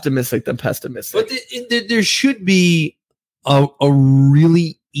more optimistic than pessimistic. But there should be a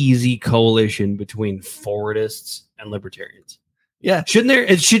really easy coalition between forwardists and libertarians. Yeah, shouldn't there?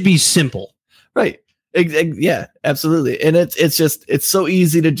 It should be simple, right? Yeah, absolutely. And it's so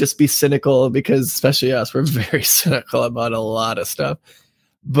easy to just be cynical, because especially us, we're very cynical about a lot of stuff.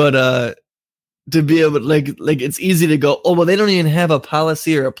 But to be able to, like it's easy to go, oh, well, they don't even have a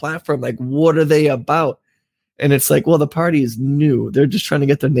policy or a platform. Like, what are they about? And it's like, well, the party is new. They're just trying to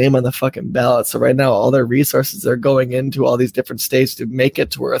get their name on the fucking ballot. So right now, all their resources are going into all these different states to make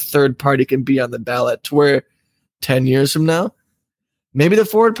it to where a third party can be on the ballot, to where 10 years from now, maybe the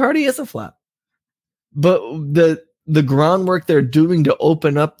forward party is a flop. But the groundwork they're doing to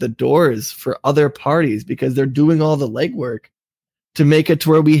open up the doors for other parties, because they're doing all the legwork to make it to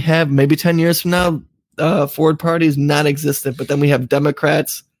where we have, maybe 10 years from now, forward parties non-existent, but then we have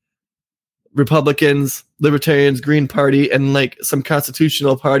Democrats, Republicans, Libertarians, Green Party, and like some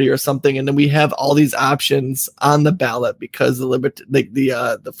constitutional party or something, and then we have all these options on the ballot because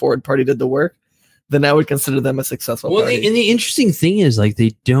the forward party did the work. Then I would consider them a successful party. And the interesting thing is, like,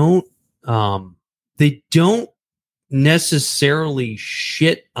 they don't necessarily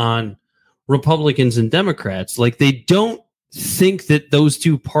shit on Republicans and Democrats. Like, they don't think that those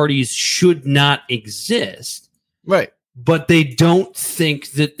two parties should not exist. Right. But they don't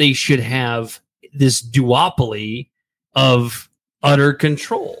think that they should have this duopoly of utter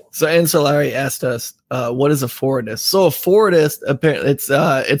control. So Ancelari asked us, what is a forwardist? So a forwardist, apparently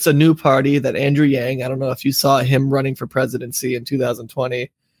it's a new party that Andrew Yang, I don't know if you saw him running for presidency in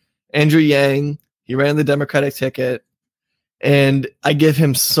 2020. Andrew Yang, he ran the Democratic ticket, and I give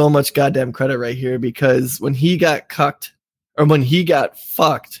him so much goddamn credit right here, because when he got cucked, or when he got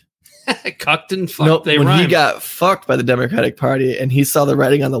fucked Cucked and fucked. Nope, They when he rhyme. got fucked by the Democratic Party and he saw the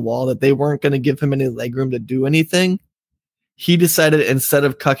writing on the wall that they weren't going to give him any legroom to do anything, he decided instead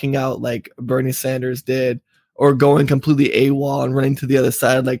of cucking out like Bernie Sanders did or going completely AWOL and running to the other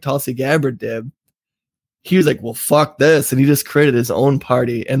side like Tulsi Gabbard did, he was like, well, fuck this. And he just created his own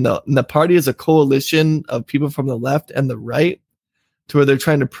party. And the party is a coalition of people from the left and the right to where they're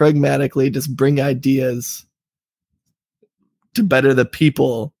trying to pragmatically just bring ideas to better the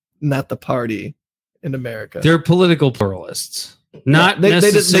people, not the party in America. They're political pluralists. Not they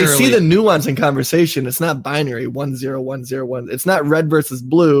necessarily. see the nuance in conversation. It's not binary 10101. It's not red versus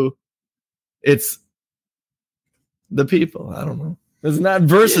blue. It's the people. I don't know. It's not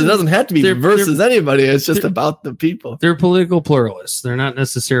versus. It doesn't have to be versus anybody. It's just about the people. They're political pluralists. They're not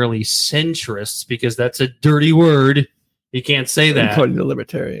necessarily centrists because that's a dirty word. You can't say that. According to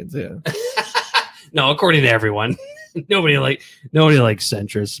libertarians, yeah. No, according to everyone. Nobody likes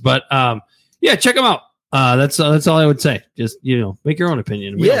centrists. But yeah, check them out. That's all I would say. Just, make your own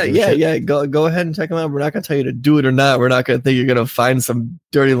opinion. Yeah. Go ahead and check them out. We're not going to tell you to do it or not. We're not going to think you're going to find some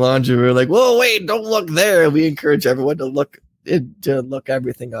dirty laundry. We're like, whoa, wait, don't look there. We encourage everyone to look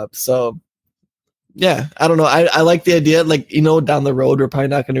everything up. So yeah, I don't know. I like the idea. Like, down the road, we're probably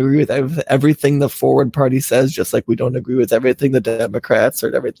not going to agree with everything the Forward Party says, just like we don't agree with everything the Democrats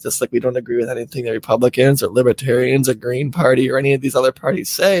just like we don't agree with anything the Republicans or Libertarians or Green Party or any of these other parties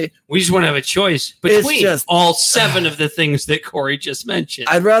say. We just want to have a choice between all 7 of the things that Corey just mentioned.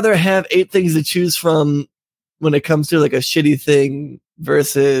 I'd rather have 8 things to choose from when it comes to like a shitty thing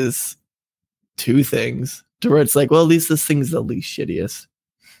versus 2 things to where it's like, well, at least this thing's the least shittiest.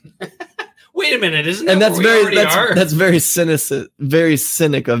 Wait a minute, isn't that and that's that's very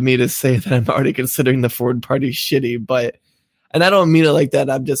cynic of me to say that I'm already considering the Forward Party shitty, and I don't mean it like that.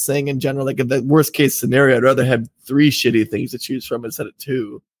 I'm just saying in general, like in the worst case scenario, I'd rather have 3 shitty things to choose from instead of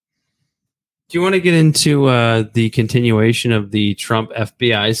 2. Do you want to get into the continuation of the Trump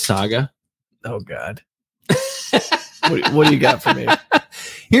FBI saga? Oh God, what do you got for me?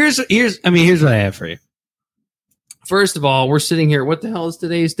 Here's what I have for you. First of all, we're sitting here. What the hell is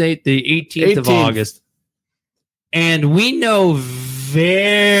today's date? The 18th of August. And we know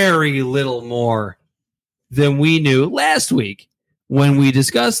very little more than we knew last week when we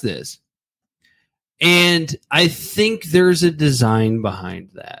discussed this. And I think there's a design behind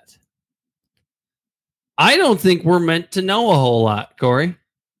that. I don't think we're meant to know a whole lot, Corey.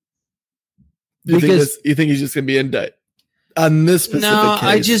 You think he's just going to be indicted on this specific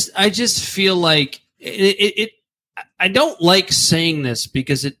case? I just feel like it I don't like saying this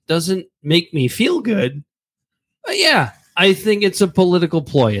because it doesn't make me feel good. But yeah, I think it's a political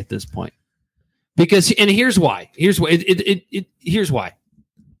ploy at this point. And here's why. Here's why. Here's why.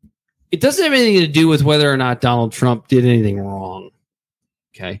 It doesn't have anything to do with whether or not Donald Trump did anything wrong.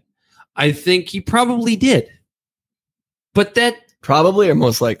 Okay. I think he probably did. But that probably or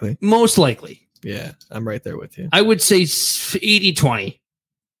most likely? Most likely. Yeah, I'm right there with you. I would say 80-20.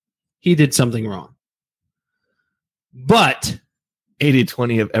 He did something wrong. But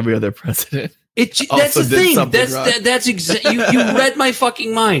 80-20 of every other president. That's the thing. That's exactly. You read my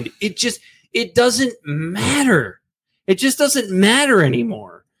fucking mind. It doesn't matter. It just doesn't matter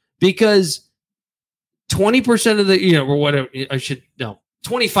anymore because 20% of the, or what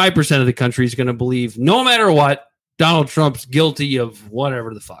 25% of the country is going to believe no matter what, Donald Trump's guilty of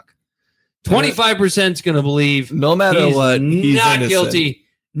whatever the fuck. 25% is going to believe no matter what, he's not innocent. Guilty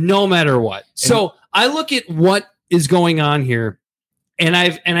no matter what. So I look at what is going on here, and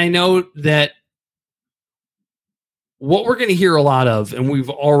I know that what we're going to hear a lot of, and we've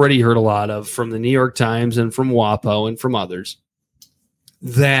already heard a lot of from the New York Times and from WAPO and from others,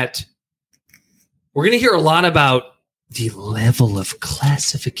 that we're going to hear a lot about the level of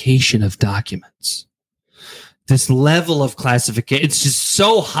classification of documents. This level of classification, it's just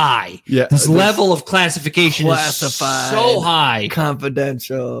so high. Yeah, this level of classification classified, is so high.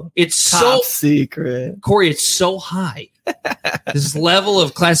 Confidential. It's top secret. Corey, it's so high. This level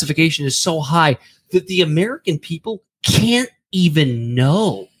of classification is so high that the American people can't even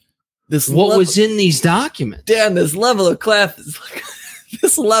know what was in these documents. Dan, this level of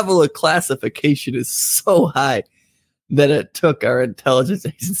classification is so high that it took our intelligence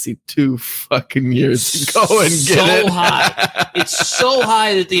agency 2 fucking years to go and get it. So high. It's so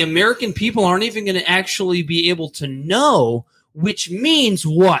high that the American people aren't even going to actually be able to know, which means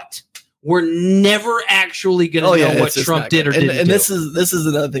what? We're never actually going to know what Trump did or didn't do. And this is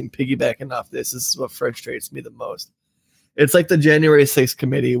another thing piggybacking off this. This is what frustrates me the most. It's like the January 6th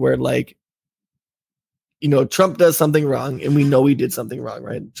committee where Trump does something wrong and we know he did something wrong,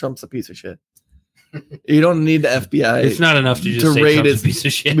 right? Trump's a piece of shit. You don't need the FBI. It's not enough to just say raid Trump's his a piece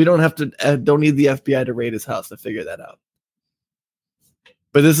of shit. We don't have to. Don't need the FBI to raid his house to figure that out.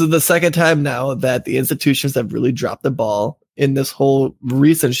 But this is the second time now that the institutions have really dropped the ball in this whole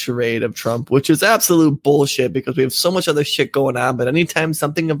recent charade of Trump, which is absolute bullshit because we have so much other shit going on. But anytime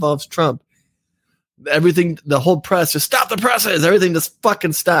something involves Trump, everything, the whole press, just stop the presses. Everything just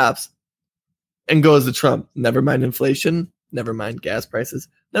fucking stops and goes to Trump. Never mind inflation. Never mind gas prices.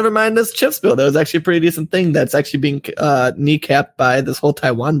 Never mind this chips bill. That was actually a pretty decent thing that's actually being kneecapped by this whole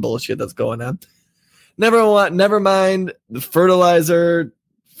Taiwan bullshit that's going on. Never mind the fertilizer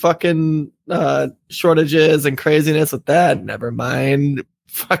fucking shortages and craziness with that. Never mind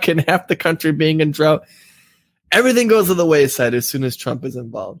fucking half the country being in drought. Everything goes to the wayside as soon as Trump is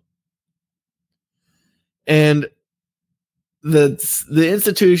involved. And the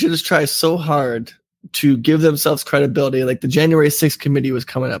institutions try so hard to give themselves credibility. Like the January 6th committee was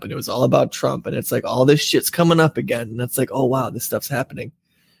coming up and it was all about Trump. And it's like, all this shit's coming up again. And it's like, oh, wow, this stuff's happening.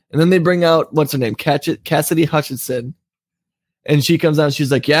 And then they bring out, what's her name? Cassidy Hutchinson. And she comes out,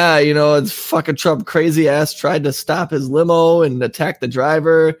 she's like, yeah, you know, it's fucking Trump crazy ass tried to stop his limo and attack the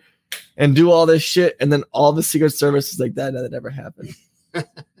driver and do all this shit. And then all the Secret Service is like, that never happened.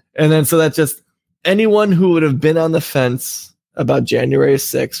 And then so that's just anyone who would have been on the fence about January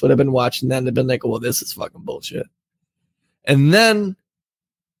 6th would have been watching that and have been like, well, this is fucking bullshit. And then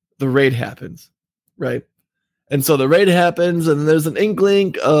the raid happens, right? And so the raid happens and there's an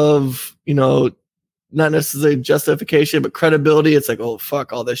inkling of, you know, not necessarily justification, but credibility. It's like, oh,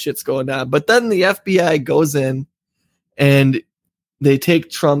 fuck, all this shit's going on. But then the FBI goes in and they take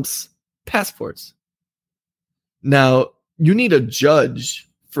Trump's passports. Now, you need a judge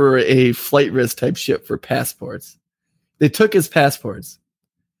for a flight risk type shit for passports. They took his passports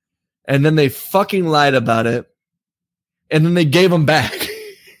and then they fucking lied about it. And then they gave him back.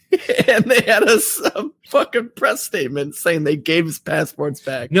 And they had a fucking press statement saying they gave his passports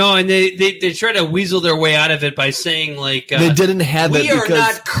back. No, and they try to weasel their way out of it by saying like they didn't have it. We are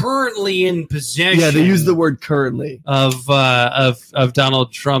not currently in possession. Yeah, they used the word currently of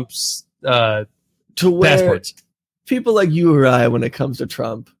Donald Trump's to where passports. People like you or I, when it comes to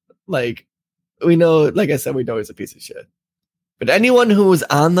Trump, like we know, like I said, we know he's a piece of shit. But anyone who was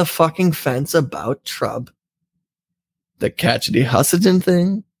on the fucking fence about Trump, the Cassidy Hutchinson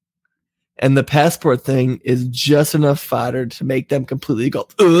thing, and the passport thing is just enough fodder to make them completely go,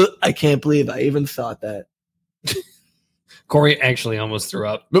 I can't believe I even thought that. Corey actually almost threw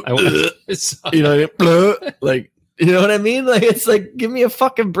up. You know what I mean? Like, you know what I mean? Like, it's like, give me a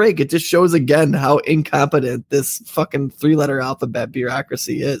fucking break. It just shows again how incompetent this fucking 3-letter alphabet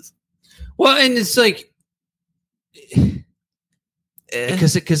bureaucracy is. Well, and it's like,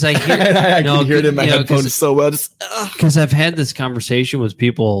 because I hear, I can hear it in my headphones so well. Because I've had this conversation with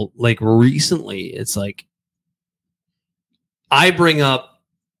people like recently. It's like I bring up,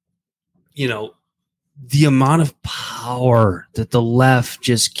 you know, the amount of power that the left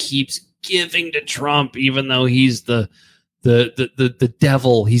just keeps giving to Trump, even though he's the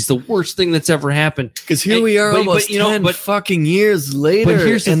devil. He's the worst thing that's ever happened. Because here we are, almost 10 fucking years later,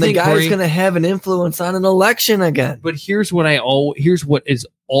 and the guy's going to have an influence on an election again. But here's what here's what is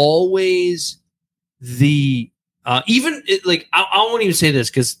always the even like I won't even say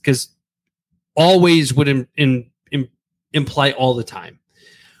this because always would imply all the time.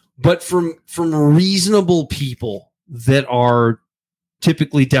 But from reasonable people that are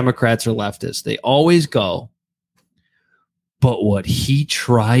typically Democrats or leftists, they always go, but what he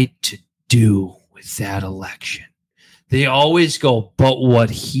tried to do with that election. They always go, but what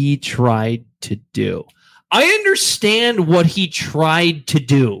he tried to do. I understand what he tried to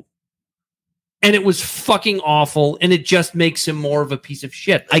do. And it was fucking awful, and it just makes him more of a piece of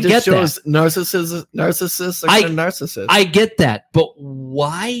shit. I get that. Narcissists are narcissists. I get that. But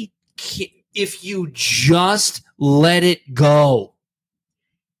why if you just let it go,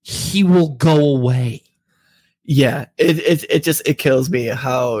 he will go away. Yeah, it kills me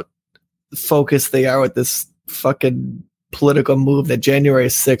how focused they are with this fucking political move that January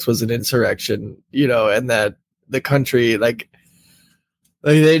 6th was an insurrection, you know, and that the country like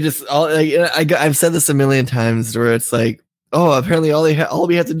they just all I've said this a million times where it's like, oh, apparently all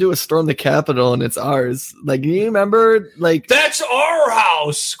we have to do is storm the Capitol and it's ours. Like, do you remember like that's our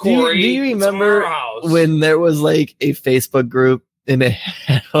house, Corey? Do you remember when there was like a Facebook group and it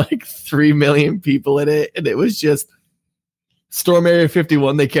had like 3 million people in it, and it was just Storm Area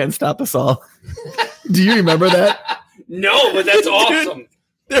 51. They can't stop us all. Do you remember that? No, but that's awesome. Dude,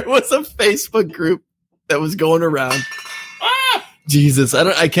 there was a Facebook group that was going around Jesus,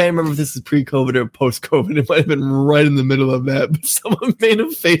 I can't remember if this is pre-COVID or post-COVID. It might have been right in the middle of that. But someone made a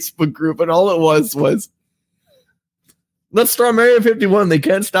Facebook group, and all it was, let's storm Area 51. They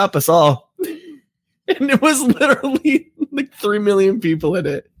can't stop us all. And it was literally like 3 million people in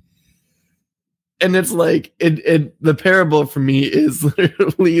it. And it's like, the parable for me is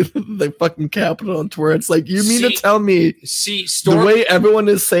literally the fucking Capitol, to where it's like, you mean to tell me the way everyone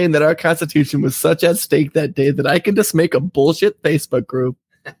is saying that our Constitution was such at stake that day that I can just make a bullshit Facebook group,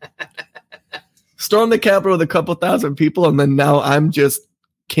 storm the Capitol with a couple thousand people, and then now I'm just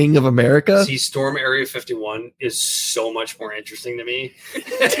king of America? See, storm Area 51 is so much more interesting to me. Dude,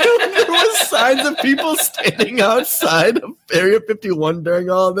 there was signs of people standing outside of Area 51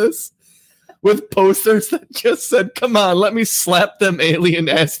 during all of this, with posters that just said, "Come on, let me slap them alien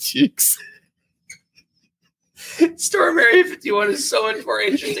ass cheeks." Storm Area 51 is so much more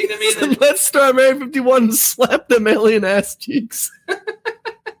interesting to me than let's storm Area 51 and slap them alien ass cheeks.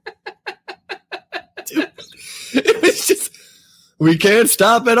 Dude, it was just, we can't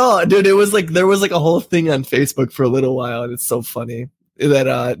stop at all. Dude, it was like, there was like a whole thing on Facebook for a little while, and it's so funny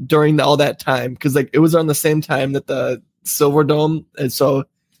that during all that time, because like it was on the same time that the Silver Dome, and so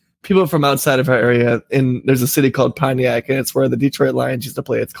people from outside of our area, and there's a city called Pontiac, and it's where the Detroit Lions used to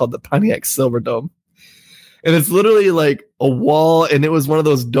play. It's called the Pontiac Silver Dome. And it's literally like a wall, and it was one of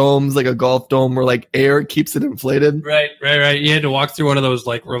those domes, like a golf dome, where like air keeps it inflated. Right. You had to walk through one of those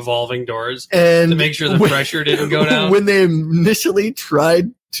like revolving doors and to make sure the pressure didn't go down. When they initially tried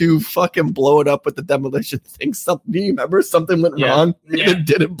to fucking blow it up with the demolition thing, do you remember something went wrong? Yeah. And it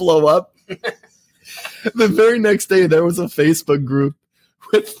didn't blow up. The very next day, there was a Facebook group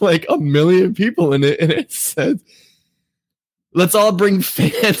with like 1 million people in it, and it said, "Let's all bring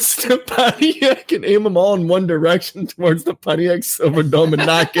fans to Pontiac and aim them all in one direction towards the Pontiac Silver Dome and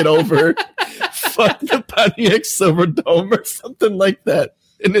knock it over. Fuck the Pontiac Silver Dome," or something like that.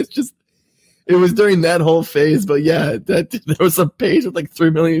 And it's just, it was during that whole phase. But yeah, there was a page with like 3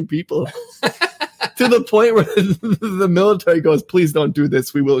 million people to the point where the military goes, "Please don't do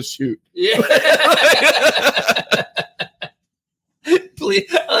this. We will shoot." Yeah. Please,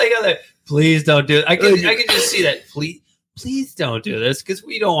 I like how that. Please don't do it. I can just see that. Please don't do this, because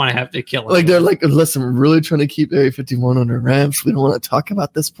we don't want to have to kill him. Like they're like, "Listen, we're really trying to keep Area 51 under wraps. We don't want to talk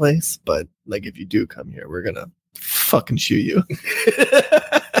about this place, but like if you do come here, we're gonna fucking shoot you."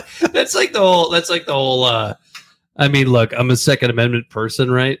 That's like the whole. I mean, look, I'm a Second Amendment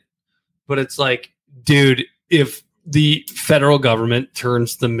person, right? But it's like, dude, if the federal government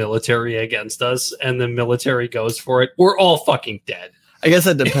turns the military against us and the military goes for it, we're all fucking dead. I guess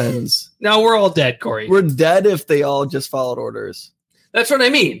that depends. No, we're all dead, Corey. We're dead if they all just followed orders. That's what I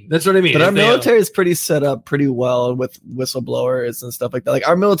mean. But our military is pretty set up pretty well with whistleblowers and stuff like that. Like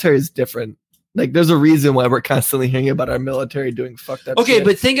our military is different. Like there's a reason why we're constantly hearing about our military doing fucked up shit.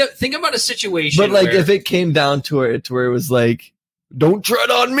 But think about a situation. But like if it came down to it, where it was like, "Don't tread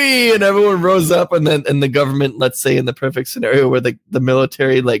on me," and everyone rose up, and the government, let's say in the perfect scenario where the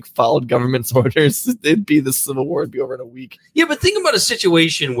military like followed government's orders, it'd be the Civil War would be over in a week. Yeah, but think about a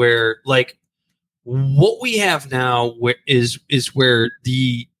situation where like what we have now is where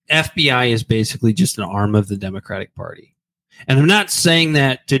the FBI is basically just an arm of the Democratic Party. And I'm not saying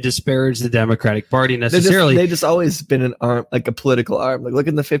that to disparage the Democratic Party necessarily. They just always been an arm, like a political arm. Like look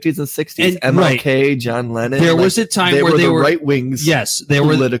in the 50s and 60s, MLK, right. John Lennon. There was a time where they were right wings. Yes, they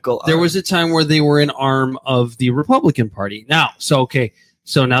were political. There was a time where they were an arm of the Republican Party. Now, so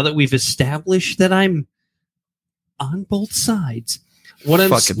now that we've established that I'm on both sides, what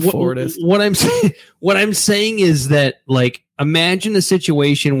I'm saying is that like imagine a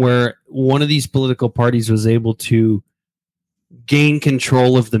situation where one of these political parties was able to gain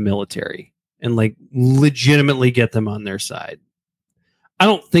control of the military and like legitimately get them on their side. I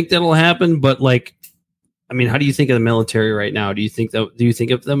don't think that'll happen, but like, I mean, how do you think of the military right now? Do you think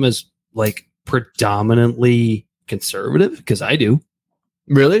of them as like predominantly conservative? Because I do.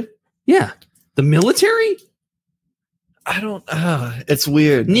 Really? Yeah. The military? I don't, it's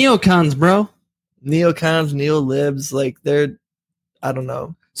weird. Neocons, bro. Neocons, neo-libs, like they're, I don't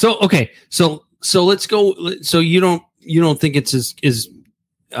know. So, okay. So let's go. So you don't think it's as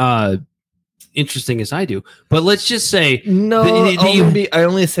interesting as I do, but let's just say no. I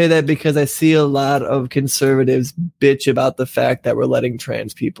only say that because I see a lot of conservatives bitch about the fact that we're letting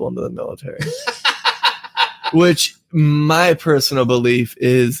trans people into the military. Which my personal belief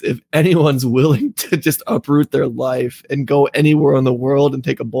is, if anyone's willing to just uproot their life and go anywhere in the world and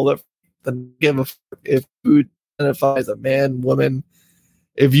take a bullet, then give a if you identify as a man, woman.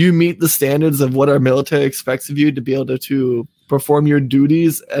 If you meet the standards of what our military expects of you to be able to perform your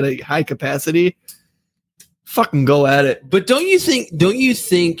duties at a high capacity, Fucking go at it. But don't you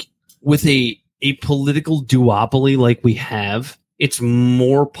think with a political duopoly like we have, it's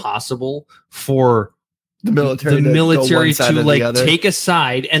more possible for The military to like take a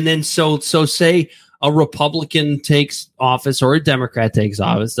side, and then so say a Republican takes office or a Democrat takes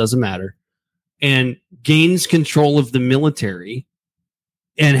office, doesn't matter, and gains control of the military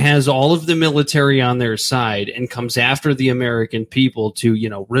and has all of the military on their side and comes after the American people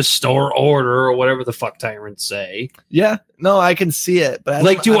to, restore order or whatever the fuck tyrants say. Yeah, no, I can see it, but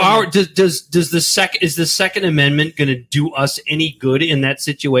does the Second Amendment going to do us any good in that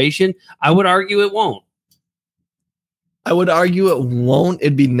situation? I would argue it won't. I would argue it won't.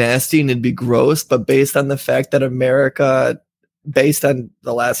 It'd be nasty and it'd be gross, but based on the fact that America, based on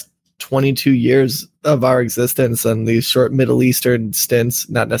the last 22 years of our existence and these short Middle Eastern stints,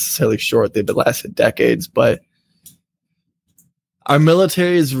 not necessarily short, they've been lasted decades, but our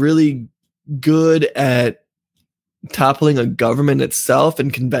military is really good at toppling a government itself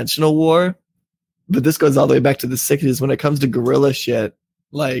in conventional war. But this goes all the way back to the 60s when it comes to guerrilla shit.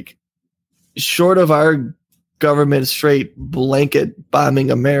 Like, short of our government straight blanket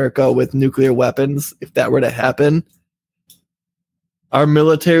bombing America with nuclear weapons, if that were to happen, our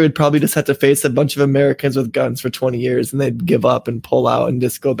military would probably just have to face a bunch of Americans with guns for 20 years and they'd give up and pull out and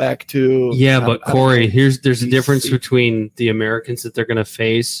just go back to... But Corey, there's a difference between the Americans that they're going to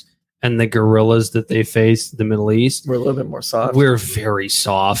face and the guerrillas that they face in the Middle East. We're a little bit more soft. We're very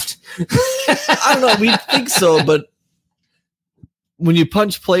soft. I don't know. We think so, but when you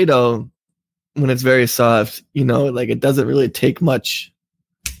punch Play-Doh, when it's very soft, it doesn't really take much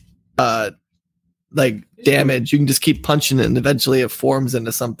damage. You can just keep punching it and eventually it forms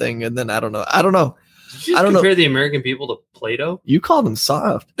into something. And then I don't know. Did you compare the American people to Play-Doh? You call them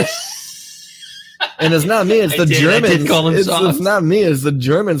soft. And it's not me, it's the Germans. I did call them soft. It's not me, it's the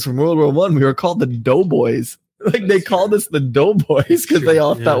Germans from World War I. We were called the Doughboys. They called us the Doughboys because they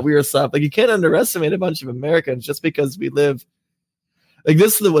all thought we were soft. You can't underestimate a bunch of Americans just because we live.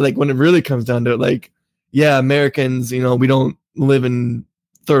 This is when it really comes down to it. Americans, we don't live in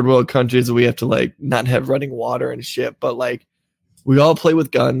third world countries where we have to not have running water and shit, but we all play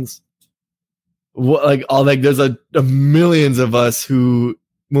with guns. There's a millions of us who,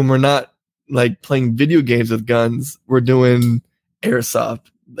 when we're not playing video games with guns, we're doing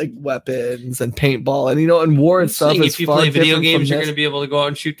airsoft weapons and paintball and war and stuff. If you play video games, you're going to be able to go out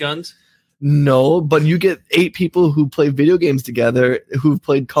and shoot guns. No, but you get 8 people who play video games together who've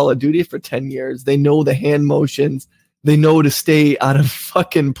played Call of Duty for 10 years. They know the hand motions. They know to stay out of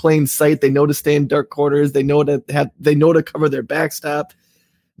fucking plain sight. They know to stay in dark corners. They know to cover their backstop.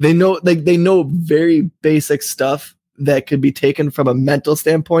 They know very basic stuff that could be taken from a mental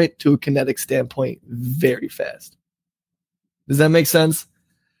standpoint to a kinetic standpoint very fast. Does that make sense?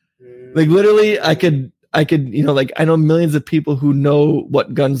 Literally, I could, I know millions of people who know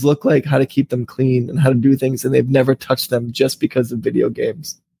what guns look like, how to keep them clean, and how to do things, and they've never touched them just because of video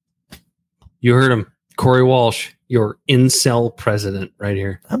games. You heard him. Corey Walsh, your incel president right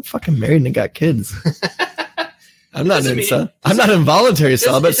here. I'm fucking married and got kids. I'm not an incel. I'm not involuntary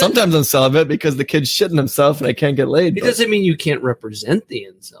celibate. Sometimes I'm celibate because the kid's shitting himself and I can't get laid. It doesn't mean you can't represent the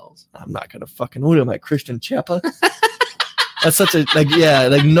incels. I'm not going to fucking... What am I, Christian Chapa? That's such a...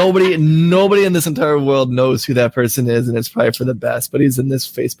 nobody in this entire world knows who that person is, and it's probably for the best, but he's in this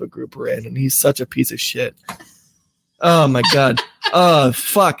Facebook group we're in, and he's such a piece of shit. Oh, my God. Oh,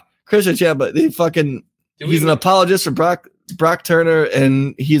 fuck. Christian Chapa, he's an apologist for Brock Turner,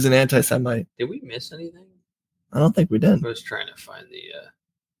 and he's an anti-Semite. Did we miss anything? I don't think we did. I was trying to find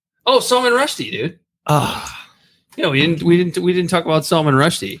the Salman Rushdie, dude. We didn't talk about Salman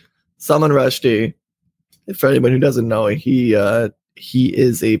Rushdie. Salman Rushdie, for anyone who doesn't know, he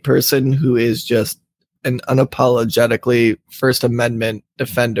is a person who is just an unapologetically First Amendment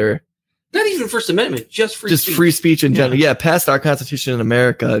defender. Not even First Amendment, just free speech. Free speech in general. Yeah, past our Constitution in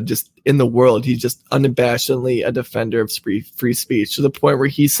America, just in the world, he's just unabashedly a defender of free speech, to the point where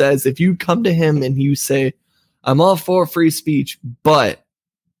he says, if you come to him and you say, I'm all for free speech, but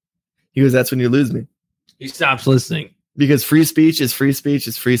he goes, that's when you lose me. He stops listening. Because free speech is free speech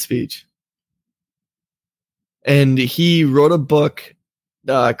is free speech. And he wrote a book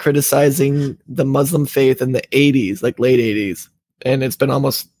criticizing the Muslim faith in the 80s, late 80s. And it's been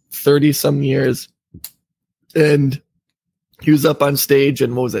almost 30 some years. And he was up on stage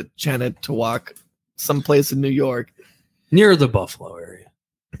in, Chanatawak, someplace in New York. Near the Buffalo area.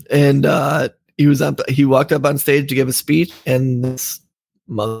 And he walked up on stage to give a speech, and this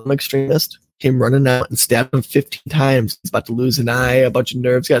Muslim extremist came running out and stabbed him 15 times. He's about to lose an eye, a bunch of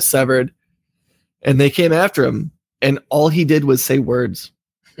nerves got severed. And they came after him, and all he did was say words.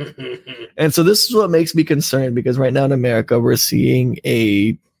 And so this is what makes me concerned, because right now in America, we're seeing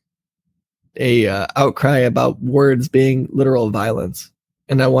a outcry about words being literal violence.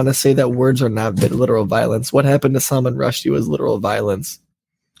 And I want to say that words are not literal violence. What happened to Salman Rushdie was literal violence.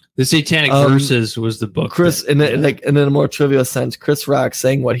 The Satanic Verses was the book. Chris, in a more trivial sense, Chris Rock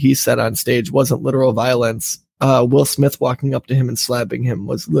saying what he said on stage wasn't literal violence. Will Smith walking up to him and slapping him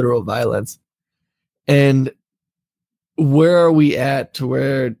was literal violence. And where are we at to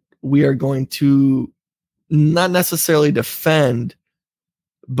where we are going to not necessarily defend,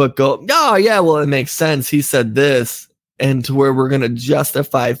 but go, oh, yeah, well, it makes sense. He said this. And to where we're going to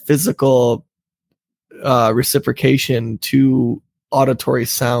justify physical reciprocation to auditory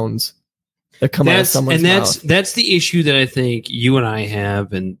sounds that come out of someone's mouth. That's the issue that I think you and I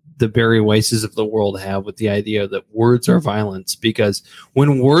have, and the Barry Weisses of the world have, with the idea that words are violence. Because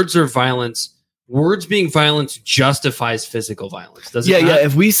when words are violence, words being violence justifies physical violence. Does it not? Yeah.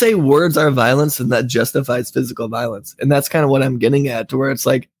 If we say words are violence, then that justifies physical violence. And that's kind of what I'm getting at, to where it's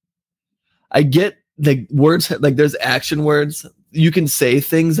like, I get the words, like there's action words. You can say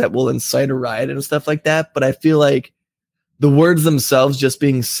things that will incite a riot and stuff like that. But I feel like the words themselves just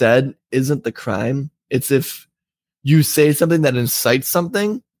being said isn't the crime. It's if you say something that incites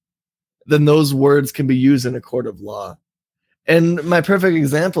something, then those words can be used in a court of law. And my perfect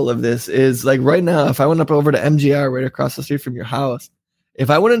example of this is like right now, if I went up over to MGR right across the street from your house,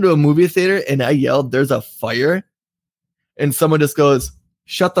 if I went into a movie theater and I yelled, "There's a fire," and someone just goes,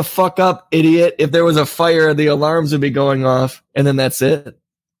 "Shut the fuck up, idiot." If there was a fire, the alarms would be going off, and then that's it.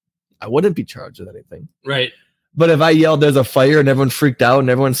 I wouldn't be charged with anything. Right. But if I yelled, "There's a fire," and everyone freaked out and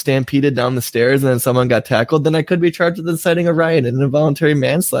everyone stampeded down the stairs and then someone got tackled, then I could be charged with inciting a riot and involuntary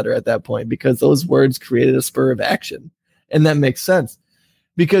manslaughter at that point, because those words created a spur of action. And that makes sense,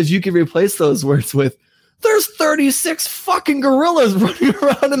 because you can replace those words with, "There's 36 fucking gorillas running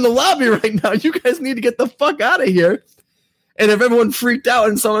around in the lobby right now. You guys need to get the fuck out of here." And if everyone freaked out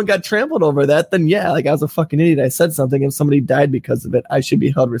and someone got trampled over that, then yeah, like I was a fucking idiot. I said something and somebody died because of it. I should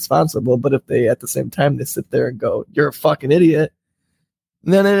be held responsible. But if they, at the same time, they sit there and go, "You're a fucking idiot,"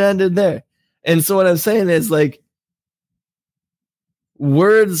 then it ended there. And so what I'm saying is, like,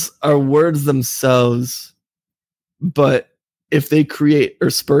 words are words themselves, but if they create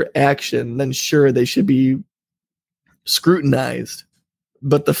or spur action, then sure, they should be scrutinized.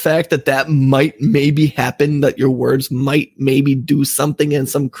 But the fact that might maybe happen, that your words might maybe do something in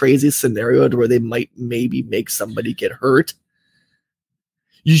some crazy scenario where they might maybe make somebody get hurt,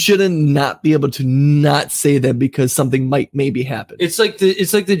 you shouldn't not be able to not say them because something might maybe happen. It's like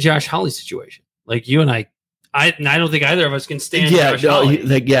the Josh Hawley situation. Like you and I don't think either of us can stand Josh Hawley.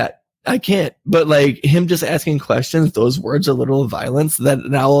 I can't. But like him just asking questions, those words are literal violence. That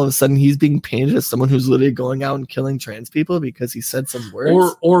now all of a sudden he's being painted as someone who's literally going out and killing trans people because he said some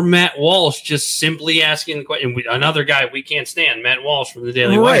words. Or Matt Walsh just simply asking the question. Another guy we can't stand, Matt Walsh from the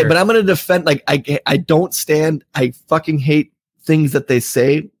Daily Wire. Right, but I'm going to defend. Like I don't stand. I fucking hate things that they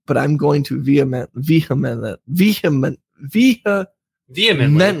say. But I'm going to vehemently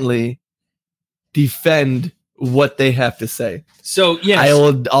defend what they have to say. So yes, I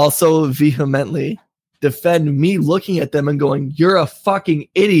will also vehemently defend me looking at them and going, "You're a fucking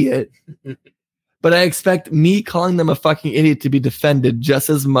idiot." But I expect me calling them a fucking idiot to be defended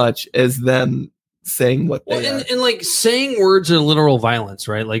just as much as them saying what they are. And like saying words are literal violence,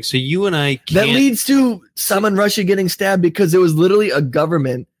 right? Like, so you and I can't. That leads to Salman Rushdie getting stabbed because it was literally a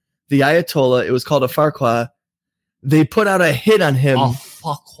government, the Ayatollah, it was called a Farquhar. They put out a hit on him.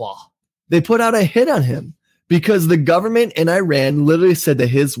 They put out a hit on him. Because the government in Iran literally said that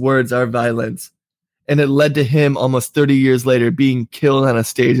his words are violence. And it led to him almost 30 years later being killed on a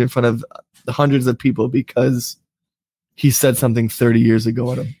stage in front of hundreds of people because he said something 30 years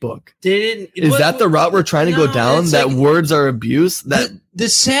ago in a book. Is that the route we're trying to go down? That like, words are abuse? The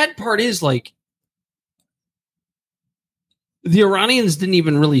sad part is, like, the Iranians didn't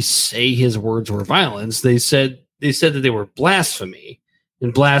even really say his words were violence. They said that they were blasphemy.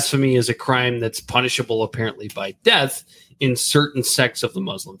 And blasphemy is a crime that's punishable apparently by death in certain sects of the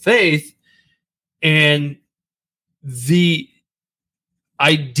Muslim faith. And the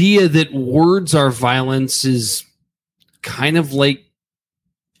idea that words are violence is kind of like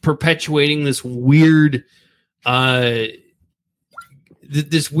perpetuating this weird,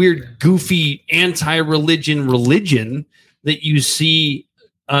 goofy anti-religion religion that you see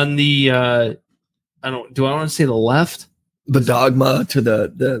on the, do I want to say the left? The dogma to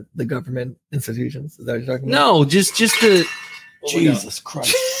the government institutions. Is that what you're talking about? No, just the Jesus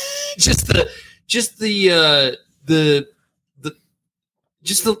Christ. just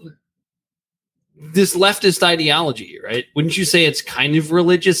this leftist ideology, right? Wouldn't you say it's kind of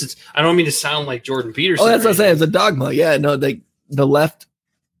religious? It's, I don't mean to sound like Jordan Peterson. Oh, that's what I'm saying. It's a dogma. Yeah, no, the left,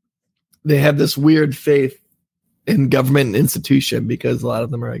 they have this weird faith in government and institution because a lot of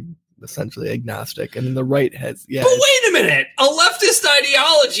them are essentially agnostic, and then the right has But wait a minute, a leftist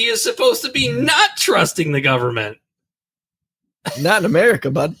ideology is supposed to be not trusting the government. Not in America,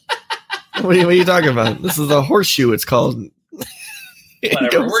 bud. What are you talking about? This is a horseshoe. It's called.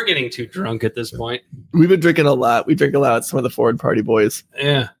 Whatever. We're getting too drunk at this point. We've been drinking a lot. We drink a lot. Some of the Forward Party boys.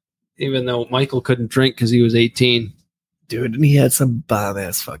 Yeah. Even though Michael couldn't drink because he was 18. Dude, and he had some bomb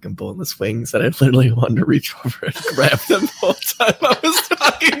ass fucking boneless wings that I literally wanted to reach over and grab them the whole time I was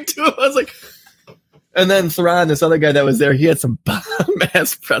talking to him. I was like, and then Theron, this other guy that was there, he had some bomb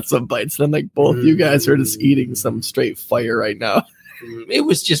ass pretzel bites. And I'm like, both you guys are just eating some straight fire right now. It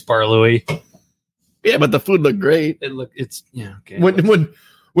was just Bar Louie. Yeah, but the food looked great. Okay. When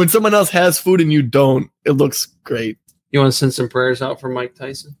someone else has food and you don't, it looks great. You want to send some prayers out for Mike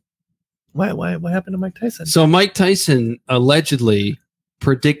Tyson? Why? What happened to Mike Tyson? So Mike Tyson allegedly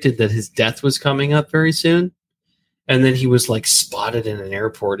predicted that his death was coming up very soon, and then he was like spotted in an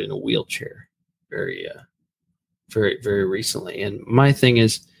airport in a wheelchair, very recently. And my thing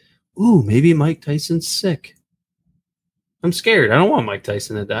is, maybe Mike Tyson's sick. I'm scared. I don't want Mike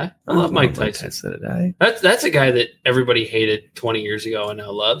Tyson to die. I love Mike Tyson to die. That's a guy that everybody hated 20 years ago and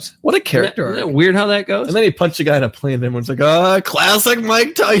now loves. What a character! Isn't that weird how that goes? And then he punched a guy in a plane, and everyone's like, classic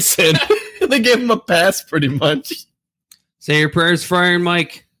Mike Tyson. They gave him a pass pretty much. Say your prayers for Iron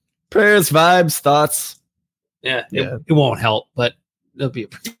Mike. Prayers, vibes, thoughts. Yeah. It won't help, but they'll be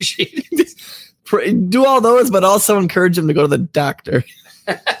appreciated. Do all those, but also encourage him to go to the doctor.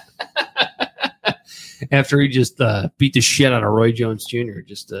 After he just beat the shit out of Roy Jones Jr.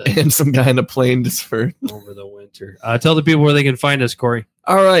 And some guy in a plane just for over the winter. Tell the people where they can find us, Corey.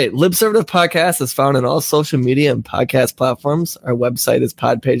 All right. Libservative Podcast is found on all social media and podcast platforms. Our website is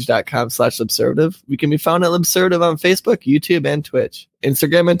podpage.com/Libservative. We can be found at Libservative on Facebook, YouTube, and Twitch.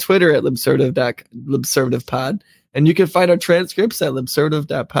 Instagram and Twitter at LibservativePod. And you can find our transcripts at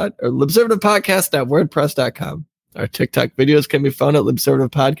libservative.pod or libservativepodcast.wordpress.com. Our TikTok videos can be found at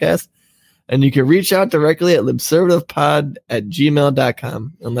Libservative Podcast. And you can reach out directly at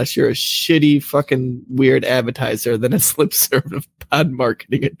libservativepod@gmail.com. Unless you're a shitty fucking weird advertiser, then it's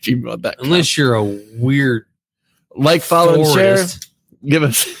libservativepodmarketing@gmail.com. Unless you're a weird follow, and share. forest. Give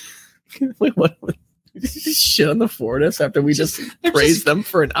us wait, what? Shit on the Fortis after we just praised them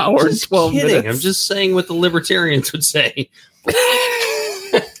for an hour and 12 minutes. I'm just saying what the libertarians would say.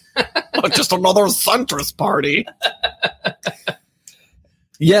 Just another centrist party.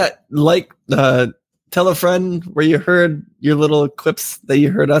 Yeah, tell a friend where you heard your little clips that you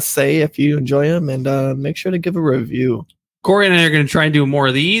heard us say if you enjoy them, and make sure to give a review. Corey and I are going to try and do more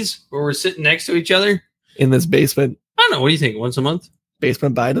of these where we're sitting next to each other in this basement. I don't know. What do you think? Once a month?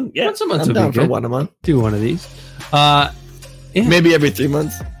 Basement Biden? Yeah, once a month. I'm down for one a month. Do one of these. Yeah. Maybe every 3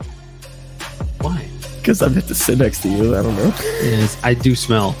 months. Why? Because I have to sit next to you. I don't know. Yes, I do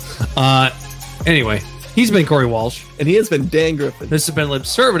smell. Anyway. He's been Corey Walsh. And he has been Dan Griffin. This has been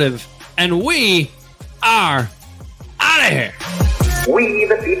Libservative, and we are out of here. We,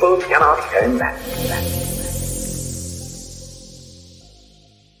 the people, cannot turn back.